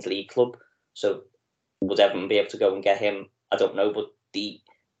Champions League club. So would Everton be able to go and get him? I don't know, but the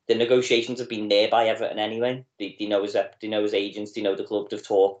negotiations have been there by Everton anyway. They know his agents, they know the club, they've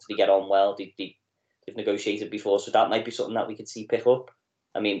talked, they get on well, they've negotiated before. So that might be something that we could see pick up.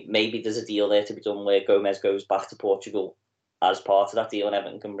 I mean, maybe there's a deal there to be done where Gomez goes back to Portugal as part of that deal and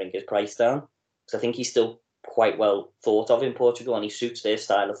Everton can bring his price down. Because I think he's still quite well thought of in Portugal and he suits their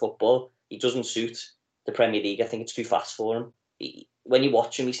style of football. He doesn't suit the Premier League. I think it's too fast for him. When you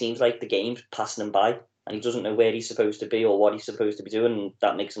watch him, he seems like the game's passing him by and he doesn't know where he's supposed to be or what he's supposed to be doing, and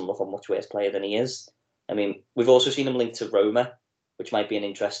that makes him look a much worse player than he is. I mean, we've also seen him linked to Roma, which might be an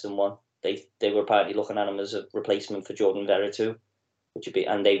interesting one. They were apparently looking at him as a replacement for Jordan Veretout, which would be,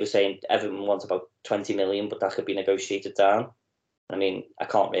 and they were saying Everton wants about 20 million, but that could be negotiated down. I mean, I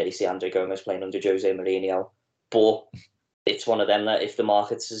can't really see Andre Gomez playing under Jose Mourinho, but it's one of them that if the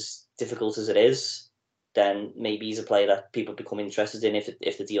market's as difficult as it is, then maybe he's a player that people become interested in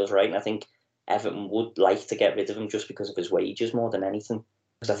if the deal's right. And I think Everton would like to get rid of him just because of his wages more than anything,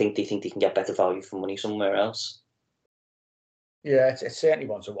 because I think they can get better value for money somewhere else. Yeah, it's certainly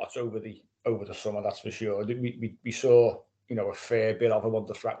one to watch over the summer, that's for sure. We saw, a fair bit of him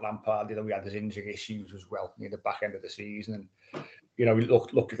under Frank Lampard. We had his injury issues as well near the back end of the season, and we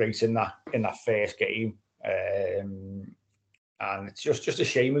looked great in that first game. And it's just a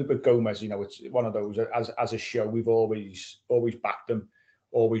shame with Gomez. It's one of those, as a show, we've always backed them,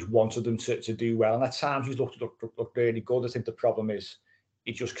 always wanted them to do well. And at times he's looked really good. I think the problem is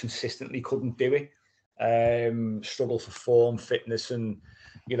he just consistently couldn't do it. Struggle for form, fitness, and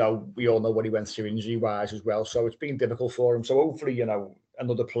we all know what he went through injury-wise as well. So it's been difficult for him. So hopefully,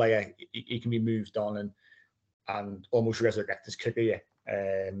 another player, he can be moved on and almost resurrect his career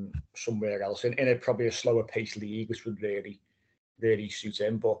somewhere else in probably a slower paced league, which would really suit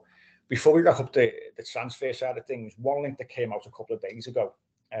him. But before we wrap up the transfer side of things, one link that came out a couple of days ago,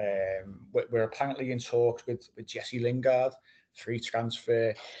 we're apparently in talks with Jesse Lingard, free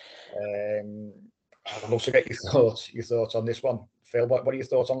transfer. I'd love to get your thoughts on this one. Phil, what are your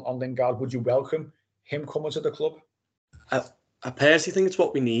thoughts on Lingard? Would you welcome him coming to the club? I personally think it's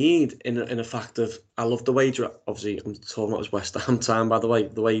what we need in a fact of, I love the way, obviously I'm talking about his West Ham time, by the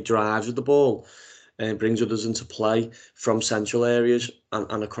way he drives with the ball and brings others into play from central areas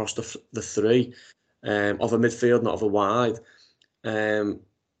and across the three of a midfield, not of a wide.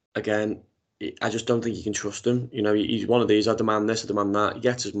 Again, I just don't think you can trust him. He's one of these, I demand this, I demand that. He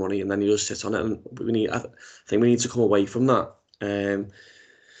gets his money and then he just sits on it. And I think we need to come away from that.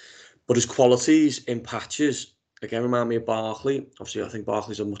 But his qualities in patches, again, remind me of Barkley. Obviously, I think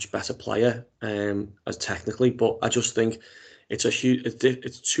Barkley's a much better player as technically, but I just think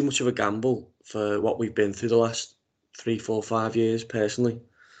it's too much of a gamble for what we've been through the last 3, 4, 5 years, personally.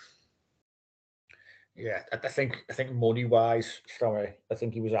 Yeah, I think money wise, I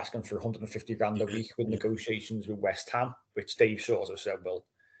think he was asking for 150 grand a week with negotiations with West Ham, which Dave sort of said, well,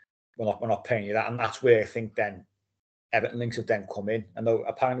 we're not paying you that, and that's where I think then Everton links have then come in. I know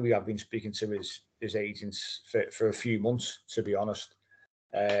apparently we have been speaking to his agents for a few months, to be honest.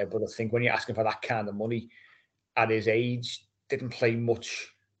 But I think when you're asking for that kind of money at his age, didn't play much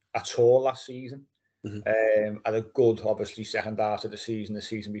at all last season. Mm-hmm. Had a good, obviously, second half of the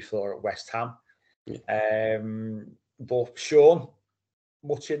season before at West Ham. Yeah. But Sean,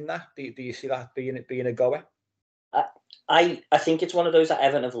 much in that? Do you see that being a goer? I think it's one of those that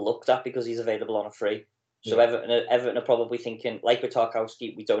Everton have looked at because he's available on a free. So yeah. Everton are probably thinking, like with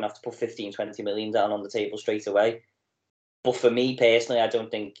Tarkowski, we don't have to put 15, 20 million down on the table straight away. But for me personally, I don't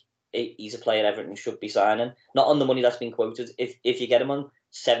think he's a player Everton should be signing. Not on the money that's been quoted. If you get him on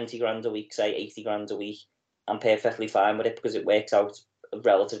 70 grand a week, say 80 grand a week, I'm perfectly fine with it because it works out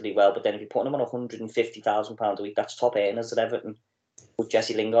relatively well. But then if you're putting him on £150,000 a week, that's top earners at Everton. Would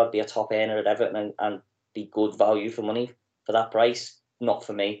Jesse Lingard be a top earner at Everton and be good value for money for that price? Not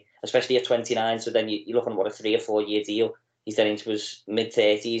for me, especially at 29. So then you're looking at a 3 or 4 year deal. He's then into his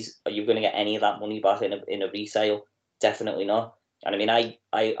mid-30s. Are you going to get any of that money back in a resale? Definitely not. And I mean,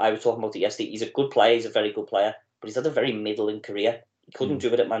 I was talking about it yesterday. He's a good player. He's a very good player, but he's had a very middling career. He couldn't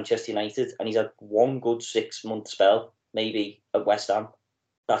do it at Manchester United, and he's had one good 6-month spell, maybe at West Ham.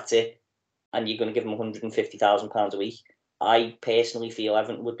 That's it. And you're going to give him £150,000 a week. I personally feel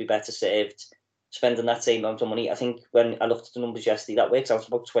Everton would be better served spending that same amount of money. I think when I looked at the numbers yesterday, that works out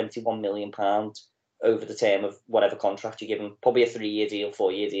about £21 million over the term of whatever contract you give him. Probably a 3-year deal,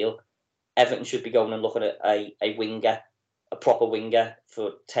 4-year deal. Everton should be going and looking at a winger, a proper winger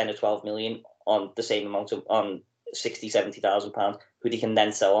for 10 or 12 million on the same amount of on 60, 70,000 pounds, who they can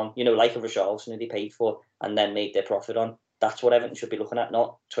then sell on, like a Richarlison who they paid for and then made their profit on. That's what Everton should be looking at,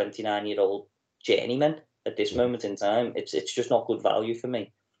 not 29-year-old journeymen at this moment in time. It's just not good value for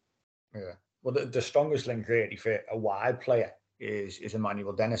me. Yeah. Well, the strongest link really for a wide player is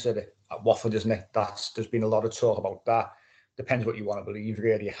Emmanuel Dennis at Watford, isn't it? There's been a lot of talk about that. Depends what you want to believe,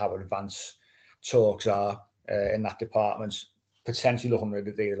 really, how advanced talks are in that department. Potentially looking at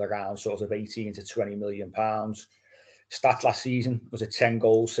the deal around sort of 18 to 20 million pounds. Stats last season was 10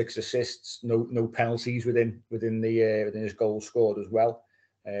 goals, 6 assists, no penalties within his goals scored as well.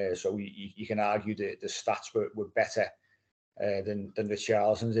 So you can argue the stats were better than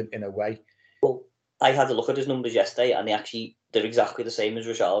Richarlison's in a way. Well, I had a look at his numbers yesterday, and they're exactly the same as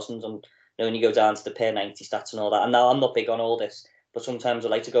Richarlison's. And when you go down to the per 90 stats and all that, and now I'm not big on all this, but sometimes I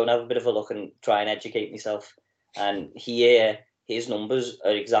like to go and have a bit of a look and try and educate myself. And his numbers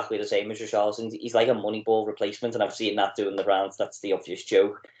are exactly the same as Richarlison's. He's like a Moneyball replacement, and I've seen that doing the rounds. That's the obvious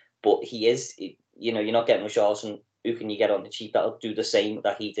joke. But he is, you're not getting Richarlison. Who can you get on the cheap that'll do the same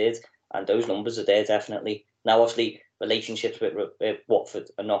that he did? And those numbers are there, definitely. Now, obviously, relationships with Watford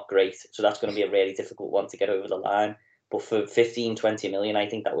are not great, so that's going to be a really difficult one to get over the line. But for 15, 20 million, I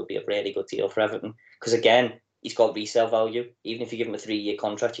think that would be a really good deal for Everton. Because again, he's got resale value. Even if you give him a 3-year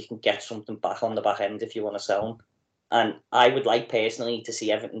contract, you can get something back on the back end if you want to sell him. And I would like personally to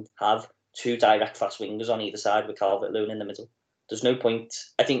see Everton have 2 direct fast wingers on either side with Calvert-Lewin in the middle. There's no point.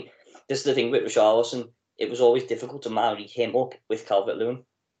 I think this is the thing with Richarlison. It was always difficult to marry him up with Calvert-Lewin.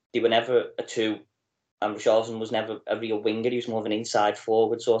 They were never a 2, and Richarlison was never a real winger. He was more of an inside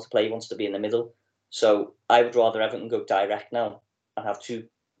forward sort of player. He wants to be in the middle. So I would rather Everton go direct now and have 2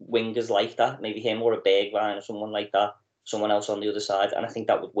 wingers like that, maybe him or a Bergwijn or someone like that, someone else on the other side, and I think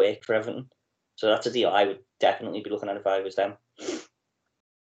that would work for Everton. So that's a deal I would definitely be looking at if I was them.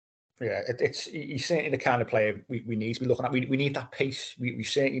 Yeah, he's certainly the kind of player we need to be looking at. We need that pace. We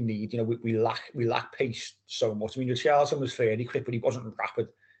certainly need. We lack pace so much. I mean, Richarlison was fairly quick, but he wasn't rapid.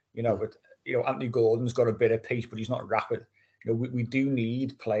 But Anthony Gordon's got a bit of pace, but he's not rapid. We do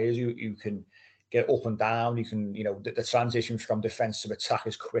need players who can get up and down. You can, the transition from defence to attack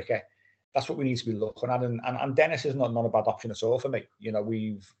is quicker. That's what we need to be looking at. And Dennis is not a bad option at all for me.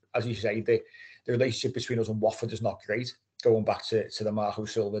 We've, as you say, the relationship between us and Watford is not great, going back to the Marco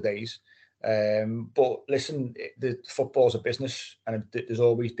Silva days. But listen, the football's a business, and there's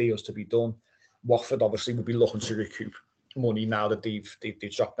always deals to be done. Watford obviously will be looking to recoup money now that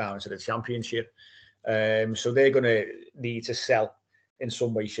they've dropped down into the Championship. So they're going to need to sell in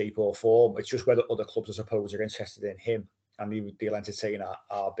some way, shape or form. It's just whether other clubs, I suppose, are interested in him, and they'll entertain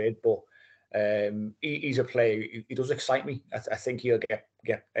our bid. But he's a player. He does excite me. I think he'll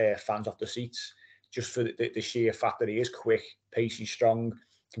get fans off the seats just for the sheer fact that he is quick, pacey, strong,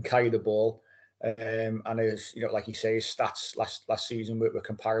 can carry the ball, and is, like you say, his stats last season were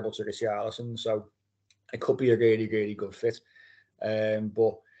comparable to Richarlison. So it could be a really, really good fit.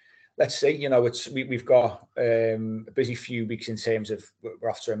 But let's see. We've got a busy few weeks in terms of we're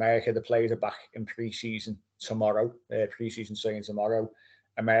off to America. The players are back in pre-season tomorrow. Pre-season training tomorrow.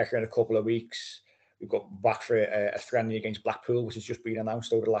 America in a couple of weeks. We've got back for a friendly against Blackpool, which has just been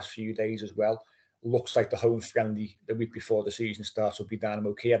announced over the last few days as well. Looks like the home friendly the week before the season starts will be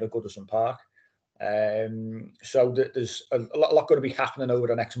Dynamo Kiev at Goodison Park. So there's a lot going to be happening over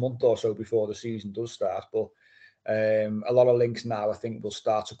the next month or so before the season does start. But a lot of links now, I think, will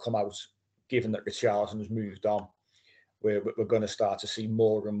start to come out, given that Richarlison has moved on. We're going to start to see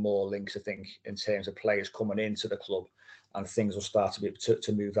more and more links, I think, in terms of players coming into the club, and things will start to be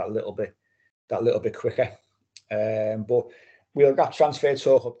to move that little bit quicker. But we'll got transfer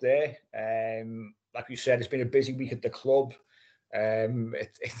talk up there. Like you said, it's been a busy week at the club.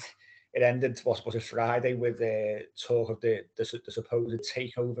 It ended, was it Friday, with the talk of the supposed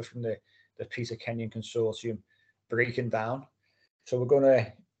takeover from the Peter Kenyon consortium breaking down. So we're going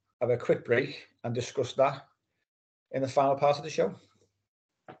to have a quick break and discuss that in the final part of the show.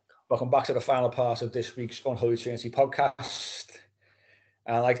 Welcome back to the final part of this week's Unholy Trinity podcast.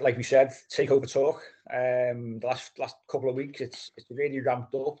 And like we said, takeover talk. The last couple of weeks, it's really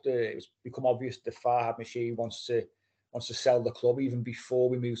ramped up. It's become obvious that Farhad Moshiri wants to sell the club even before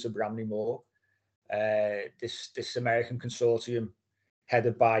we move to Bramley-Moore. This American consortium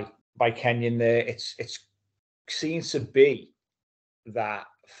headed by Kenyon there, it's seems to be that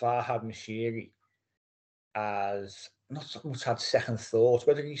Farhad Moshiri has not so much had second thoughts.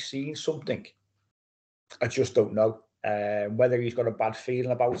 Whether he's seen something, I just don't know. Whether he's got a bad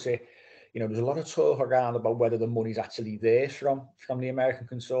feeling about it. There's a lot of talk around about whether the money's actually there from the American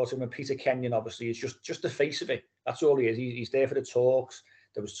consortium. And Peter Kenyon, obviously, is just the face of it. That's all he is. He's there for the talks.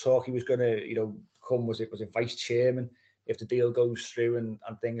 There was talk he was going to, come. Was it vice chairman if the deal goes through and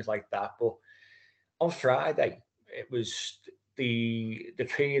things like that. But on Friday, it was the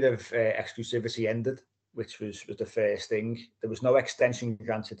period of exclusivity ended, which was the first thing. There was no extension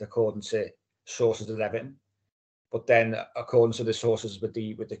granted according to sources at Everton. But then, according to the sources with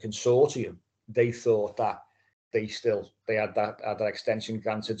the consortium, they thought that they had that extension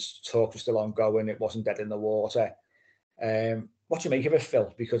granted. Talk was still ongoing. It wasn't dead in the water. What do you make of it,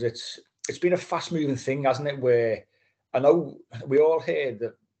 Phil? Because it's been a fast-moving thing, hasn't it? Where I know we all heard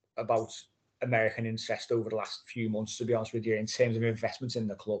about American interest over the last few months, to be honest with you, in terms of investments in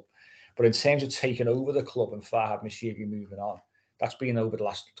the club. But in terms of taking over the club and Farhad Moshiri moving on, that's been over the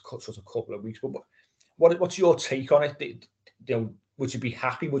last sort of couple of weeks. But what's your take on it? Would you be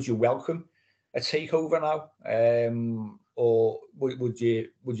happy? Would you welcome a takeover now, or would you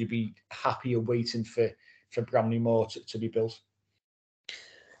be happy and waiting for Bramley-Moore to be built?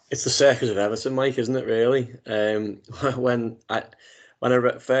 It's the circus of Everton, Mike, isn't it? Really, when I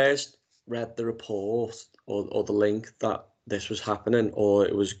first read the report or the link that this was happening or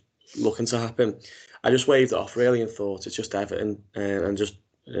it was looking to happen, I just waved it off really and thought it's just Everton and just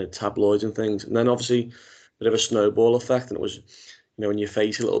tabloids and things. And then obviously a bit of a snowball effect, and it was, in your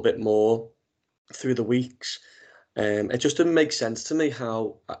face a little bit more through the weeks. It just didn't make sense to me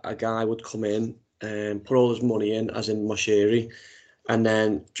how a guy would come in and put all his money in, as in Moshiri, and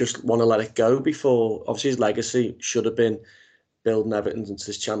then just want to let it go before. Obviously his legacy should have been building Everton into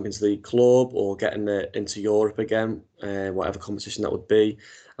this Champions League club or getting into Europe again, whatever competition that would be,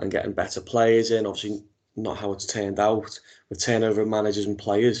 and getting better players in. Obviously not how it's turned out with turnover of managers and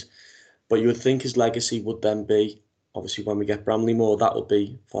players. But you would think his legacy would then be, obviously when we get Bramley-Moore, that would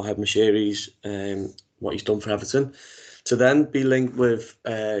be Farhad Moshiri's, what he's done for Everton. To then be linked with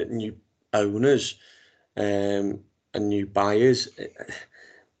new owners and new buyers,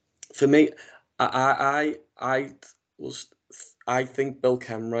 for me, I think Bill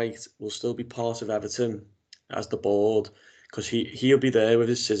Kenwright will still be part of Everton as the board, because he'll be there with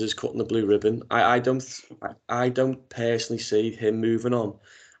his scissors cutting the blue ribbon. I don't personally see him moving on,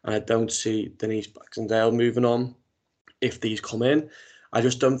 and I don't see Denise Baxendale moving on if these come in. I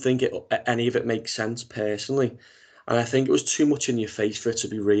just don't think any of it makes sense personally, and I think it was too much in your face for it to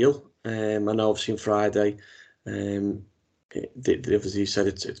be real. I know obviously on Friday, they obviously said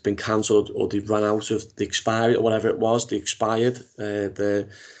it's been cancelled, or they ran out of the expiry or whatever it was. They expired their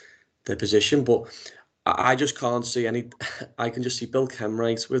position, but I just can't see any. I can just see Bill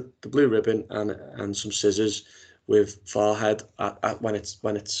Kenwright with the blue ribbon and some scissors with Farhad when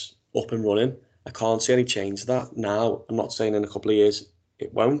it's up and running. I can't see any change to that now. I'm not saying in a couple of years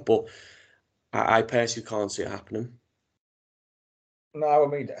it won't, but I personally can't see it happening. No, I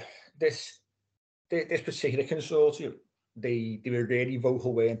mean this particular consortium, they were really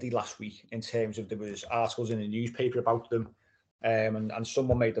vocal, weren't they, last week, in terms of there was articles in the newspaper about them, and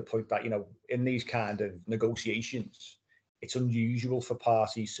someone made the point that in these kind of negotiations, it's unusual for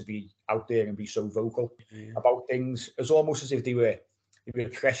parties to be out there and be so vocal about things. It's almost as if they were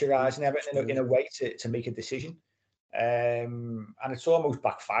pressurising everything in a way to make a decision. And it's almost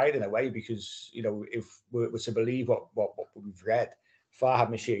backfired in a way, because if we're to believe what we've read, Farhad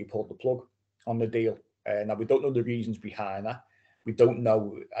Moshiri pulled the plug on the deal. Now we don't know the reasons behind that. We don't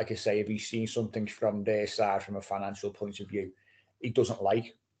know, like I say, if he's seen something from their side from a financial point of view he doesn't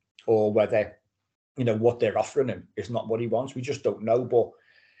like, or whether what they're offering him is not what he wants. We just don't know. But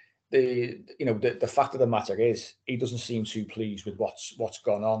the fact of the matter is, he doesn't seem too pleased with what's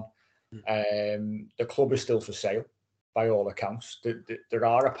gone on. The club is still for sale, by all accounts. There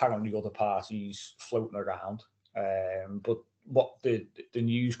are apparently other parties floating around, but what the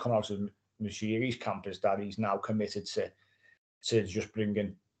news coming out of Moshiri's camp is that he's now committed to just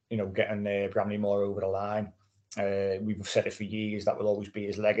bringing, getting Bramley-Moore over the line. We've said it for years, that will always be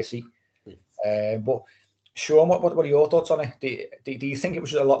his legacy. But Sean, what are your thoughts on it? Do you think it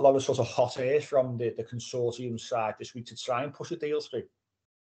was a lot of sort of hot air from the consortium side this week to try and push a deal through?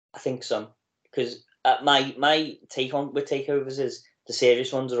 I think so, because my take on with takeovers is the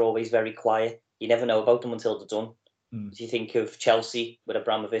serious ones are always very quiet. You never know about them until they're done. If you think of Chelsea with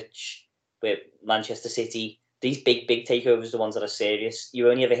Abramovich, with Manchester City, these big takeovers, the ones that are serious, you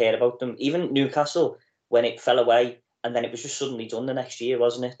only ever hear about them. Even Newcastle, when it fell away, and then it was just suddenly done the next year,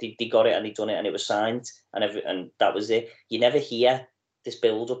 wasn't it? They got it and they done it and it was signed, and that was it. You never hear this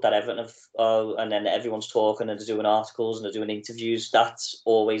build-up that Everton have, and then everyone's talking and they're doing articles and they're doing interviews. That's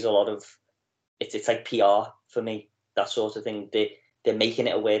always a lot of, it's like PR for me, that sort of thing. They're making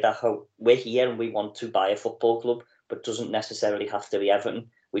it aware that we're here and we want to buy a football club, but doesn't necessarily have to be Everton.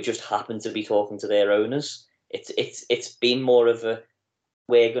 We just happen to be talking to their owners. It's been more of a,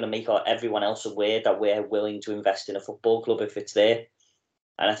 we're going to make everyone else aware that we're willing to invest in a football club if it's there.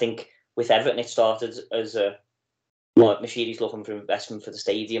 And I think with Everton, it started as Mashiri's looking for investment for the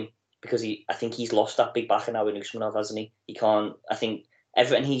stadium, because I think he's lost that big backer now in Usmanov, hasn't he? He can't. I think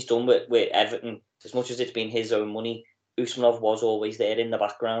everything he's done with Everton, as much as it's been his own money, Usmanov was always there in the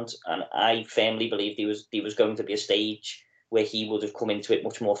background, and I firmly believed he was going to be a stage where he would have come into it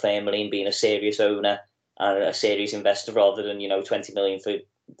much more firmly and being a serious owner and a serious investor, rather than 20 million for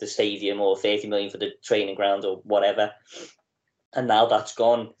the stadium or 30 million for the training ground or whatever. And now that's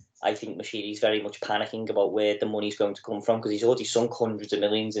gone, I think Mashiri's very much panicking about where the money's going to come from, because he's already sunk hundreds of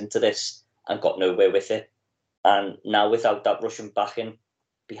millions into this and got nowhere with it. And now without that Russian backing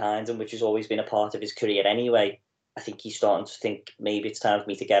behind him, which has always been a part of his career anyway, I think he's starting to think maybe it's time for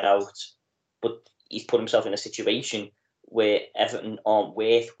me to get out. But he's put himself in a situation where Everton aren't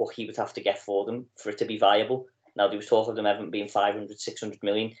worth what he would have to get for them for it to be viable. Now, there was talk of them Everton being 500, 600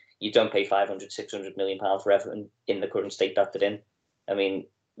 million. You don't pay 500, 600 million pounds for Everton in the current state that they're in. I mean,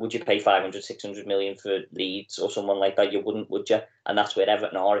 would you pay 500, 600 million for Leeds or someone like that? You wouldn't, would you? And that's where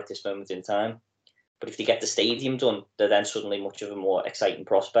Everton are at this moment in time. But if they get the stadium done, they're then suddenly much of a more exciting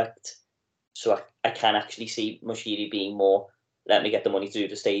prospect. So I can actually see Moshiri being more, let me get the money to do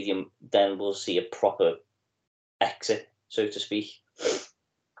the stadium, then we'll see a proper exit, so to speak.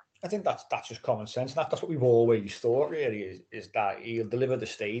 I think that's just common sense. And that's what we've always thought, really, is that he'll deliver the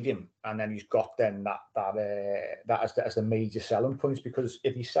stadium, and then he's got then that as the major selling points. Because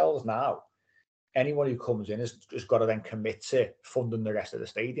if he sells now, anyone who comes in has got to then commit to funding the rest of the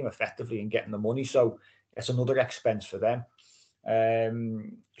stadium effectively and getting the money. So it's another expense for them.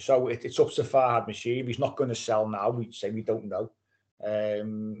 So it's up to Farhad Moshiri. He's not going to sell now. We say we don't know.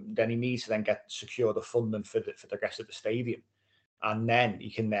 Then he needs to then secure the funding for the rest of the stadium. And then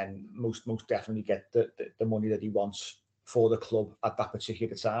he can then most definitely get the money that he wants for the club at that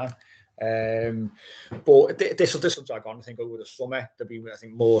particular time. But this will drag on, I think, over the summer. There'll be, I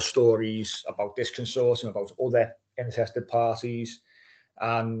think, more stories about this consortium, about other interested parties.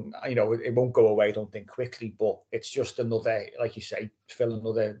 And, it won't go away, I don't think, quickly, but it's just another, like you say, fill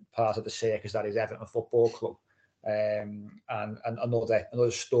another part of the circus that is Everton Football Club. And another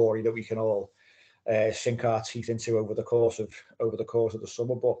story that we can all sink our teeth into over the course of the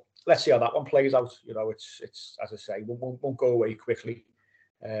summer. But let's see how that one plays out. It's as I say, won't go away quickly.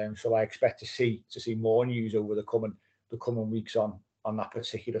 So I expect to see more news over the coming weeks on that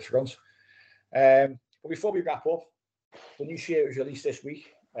particular front. But before we wrap up, the new shirt was released this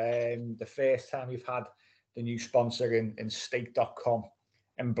week. The first time we've had the new sponsor in stake.com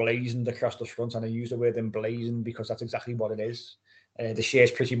emblazoned across the front, and I use the word emblazoned because that's exactly what it is. The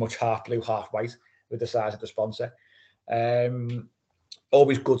shirt's pretty much half blue, half white, with the size of the sponsor.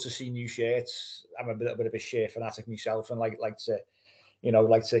 Always good to see new shirts. I'm a bit of a shirt fanatic myself, and like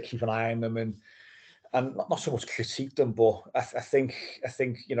to keep an eye on them and not so much critique them, but I think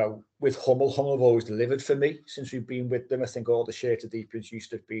with Hummel have always delivered for me since we've been with them. I think all the shirts that they've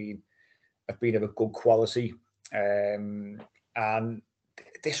produced have been of a good quality, and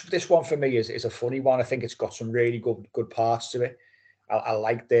this one for me is a funny one. I think it's got some really good parts to it. I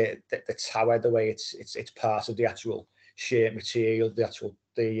like the tower, the way it's part of the actual shirt material,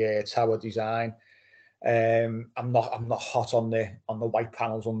 the tower design. I'm not hot on the white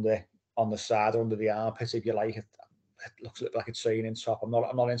panels on the side or under the armpit, if you like. It looks a little like it's saying in top. I'm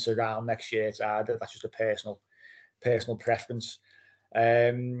not into round neck shirts either. That's just a personal preference.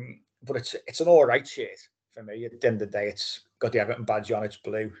 But it's an all right shirt for me. At the end of the day, it's got the Everton badge on. It's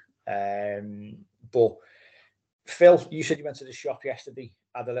blue. But Phil, you said you went to the shop yesterday,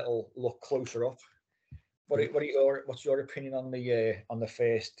 had a little look closer up. What's your opinion on the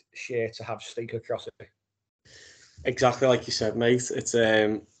first shirt to have stake across it? Exactly like you said, mate.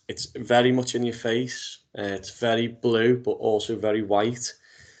 It's very much in your face. It's very blue, but also very white.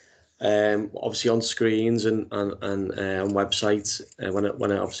 Obviously on screens and on websites, when it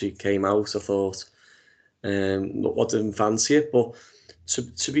obviously came out, I thought, what didn't fancy it. But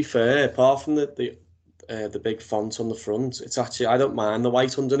to be fair, apart from the big font on the front, it's actually, I don't mind the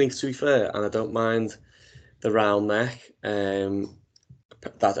white underneath, to be fair, and I don't mind the round neck.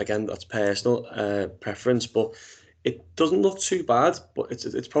 That's personal preference, but it doesn't look too bad. But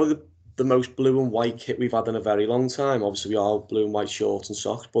it's probably the most blue and white kit we've had in a very long time. Obviously, we are blue and white shorts and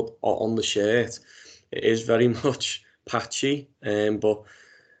socks, but on the shirt, it is very much patchy. But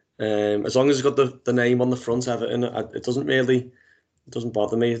as long as it's got the name on the front, Everton, it doesn't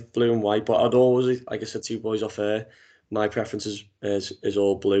bother me, blue and white. But I'd always, like I said to you boys off air, my preference is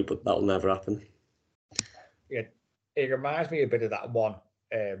all blue, but that'll never happen. Yeah, it reminds me a bit of that one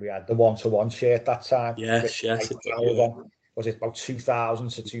we had, the 1-to-1 shirt that time. Yes. was it about 2000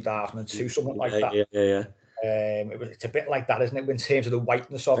 to 2002, something like that. Yeah. It's a bit like that, isn't it? In terms of the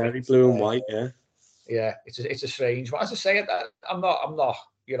whiteness of Very it, blue and white. Yeah, it's a strange one. As I say, I'm not.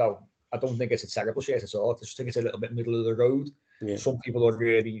 You know, I don't think it's a terrible shirt at all. I just think it's a little bit middle of the road. Yeah. Some people would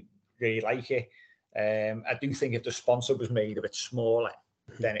really like it. I do think if the sponsor was made a bit smaller,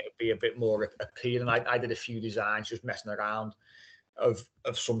 then it would be a bit more appealing. I did a few designs just messing around of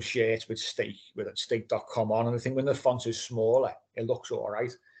some shirts with stake.com on, and I think when the font is smaller, it looks all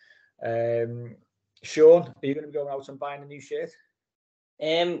right. Sean, are you going to be going out and buying a new shirt?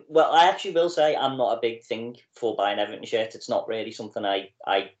 Well, I actually will say I'm not a big thing for buying Everton shirts. It's not really something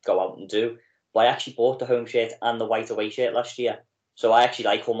I go out and do. But I actually bought the home shirt and the white away shirt last year. So I actually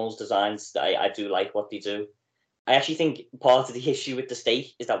like Hummel's designs. I do like what they do. I actually think part of the issue with the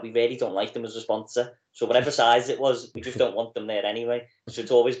stake is that we really don't like them as a sponsor. So whatever size it was, we just don't want them there anyway. So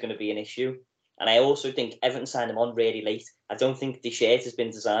it's always going to be an issue. And I also think Everton signed them on really late. I don't think the shirt has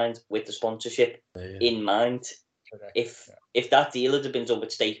been designed with the sponsorship in mind. If that deal had been done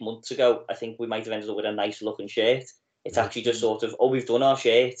with Stake months ago, I think we might have ended up with a nice looking shirt. It's actually just sort of, we've done our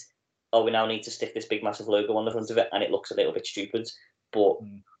shirt. We now need to stick this big massive logo on the front of it, and it looks a little bit stupid. But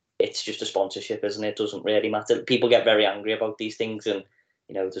it's just a sponsorship, isn't it? It doesn't really matter. People get very angry about these things, and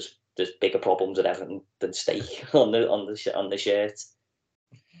you know, there's bigger problems at Everton than Stake on the shirt.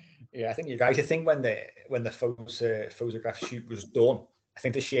 Yeah, I think you're right. I think when the photograph shoot was done, I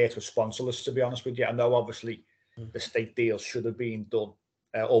think the shirt was sponsorless, to be honest with you. I know obviously the Stake deal should have been done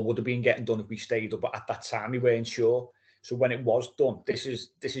or would have been getting done if we stayed up, but at that time we weren't sure. So when it was done, this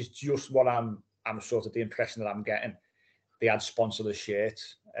is just what I'm sort of the impression that I'm getting. They had sponsorless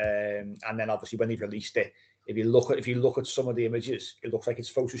shirts, and then obviously when they released it, if you look at some of the images, it looks like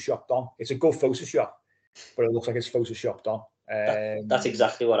it's photoshopped on. It's a good Photoshop, but it looks like it's photoshopped on. That's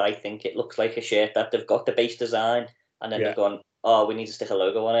exactly what I think. It looks like a shirt that they've got the base design, and then they've gone, oh, we need to stick a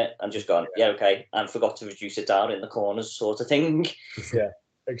logo on it, and just gone, yeah, okay, and forgot to reduce it down in the corners, sort of thing. Yeah,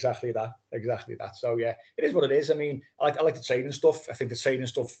 exactly that. So yeah, it is what it is. I mean, I like the training stuff. I think the training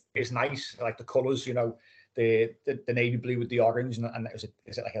stuff is nice. I like the colours. You know, the navy blue with the orange, and is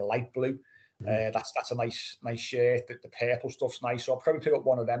it like a light blue? That's a nice shirt. The purple stuff's nice. So I'll probably pick up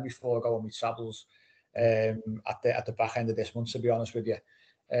one of them before I go on my travels at the back end of this month, to be honest with you.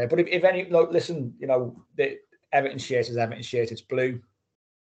 But if any, listen, you know, the Everton shirt is Everton shirt. It's blue.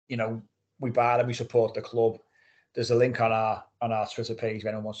 You know, we buy them. We support the club. There's a link on our Twitter page if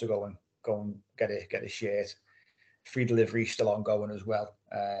anyone wants to go and get a shirt. Free delivery still ongoing as well.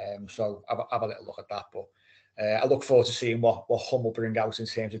 So have a little look at that. But I look forward to seeing what Hummel bring out in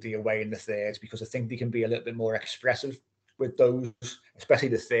terms of the away and the thirds, because I think they can be a little bit more expressive with those, especially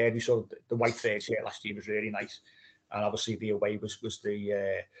the third. We saw the white third shirt last year was really nice, and obviously the away was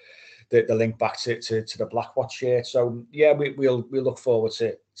the link back to the black watch shirt. So yeah, we'll look forward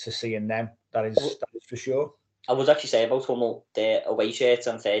to seeing them. That is for sure. I was actually saying about Hummel, their away shirts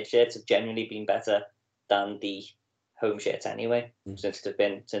and third shirts have generally been better than the home shirts anyway, since they've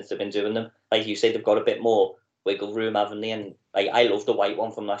been doing them. Like you say, they've got a bit more wiggle room, haven't they? And I love the white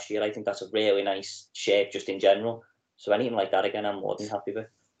one from last year. I think that's a really nice shirt just in general. So anything like that again, I'm more than happy with.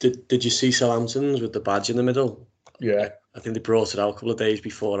 Did you see Southampton's with the badge in the middle? Yeah. I think they brought it out a couple of days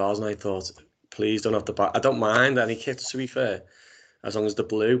before ours, and I thought, please don't have the badge. I don't mind any kits, to be fair, as long as the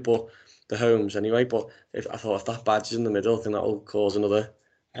blue, but the homes anyway. But if that badge is in the middle, I think that will cause another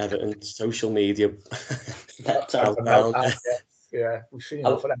Everton social media. Yeah, we've seen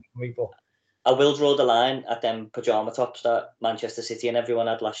enough of them people. I will draw the line at them pajama tops that Manchester City and everyone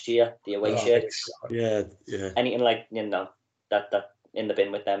had last year, the away shirts. Yeah. Anything like, you know, that in the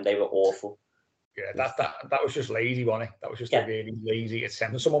bin with them, they were awful. Yeah, that was just lazy, wasn't it? That was just a really lazy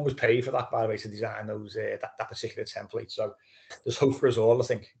attempt. And someone was paid for that, by the way, to design those that particular template. So there's hope for us all, I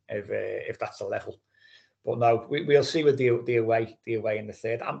think, if that's the level. But no, we'll see with the away in the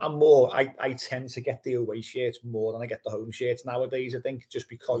third. I tend to get the away shirts more than I get the home shirts nowadays, I think, just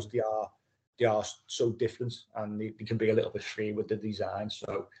because they are so different and they can be a little bit free with the design.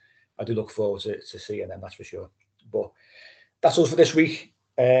 So I do look forward to seeing them, that's for sure. But that's all for this week.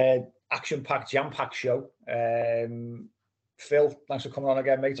 Action-packed, jam-packed show. Phil, thanks for coming on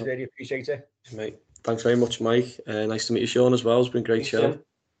again, mate. Really appreciate it. Mate, thanks very much, Mike. Nice to meet you, Sean, as well. It's been a great show.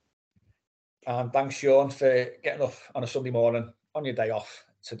 And thanks, Sean, for getting up on a Sunday morning on your day off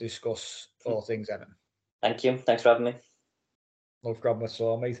to discuss all things Everton. Thank you. Thanks for having me. No problem at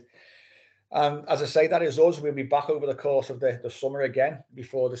all, mate. And as I say, that is us. We'll be back over the course of the summer again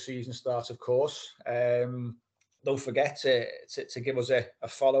before the season starts, of course. Don't forget to give us a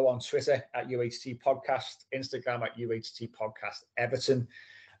follow on Twitter at UHT Podcast, Instagram at UHT Podcast Everton,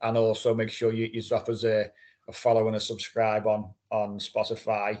 and also make sure you drop us a a follow and a subscribe on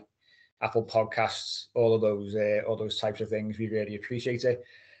Spotify, Apple Podcasts, all those types of things. We really appreciate it.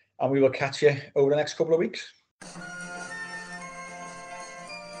 And we will catch you over the next couple of weeks.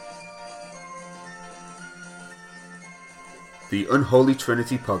 The Unholy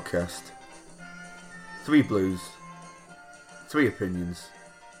Trinity Podcast. 3 Blues, 3 Opinions,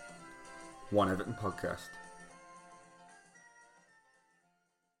 1 Everton Podcast.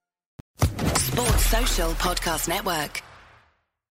 Sports Social Podcast Network.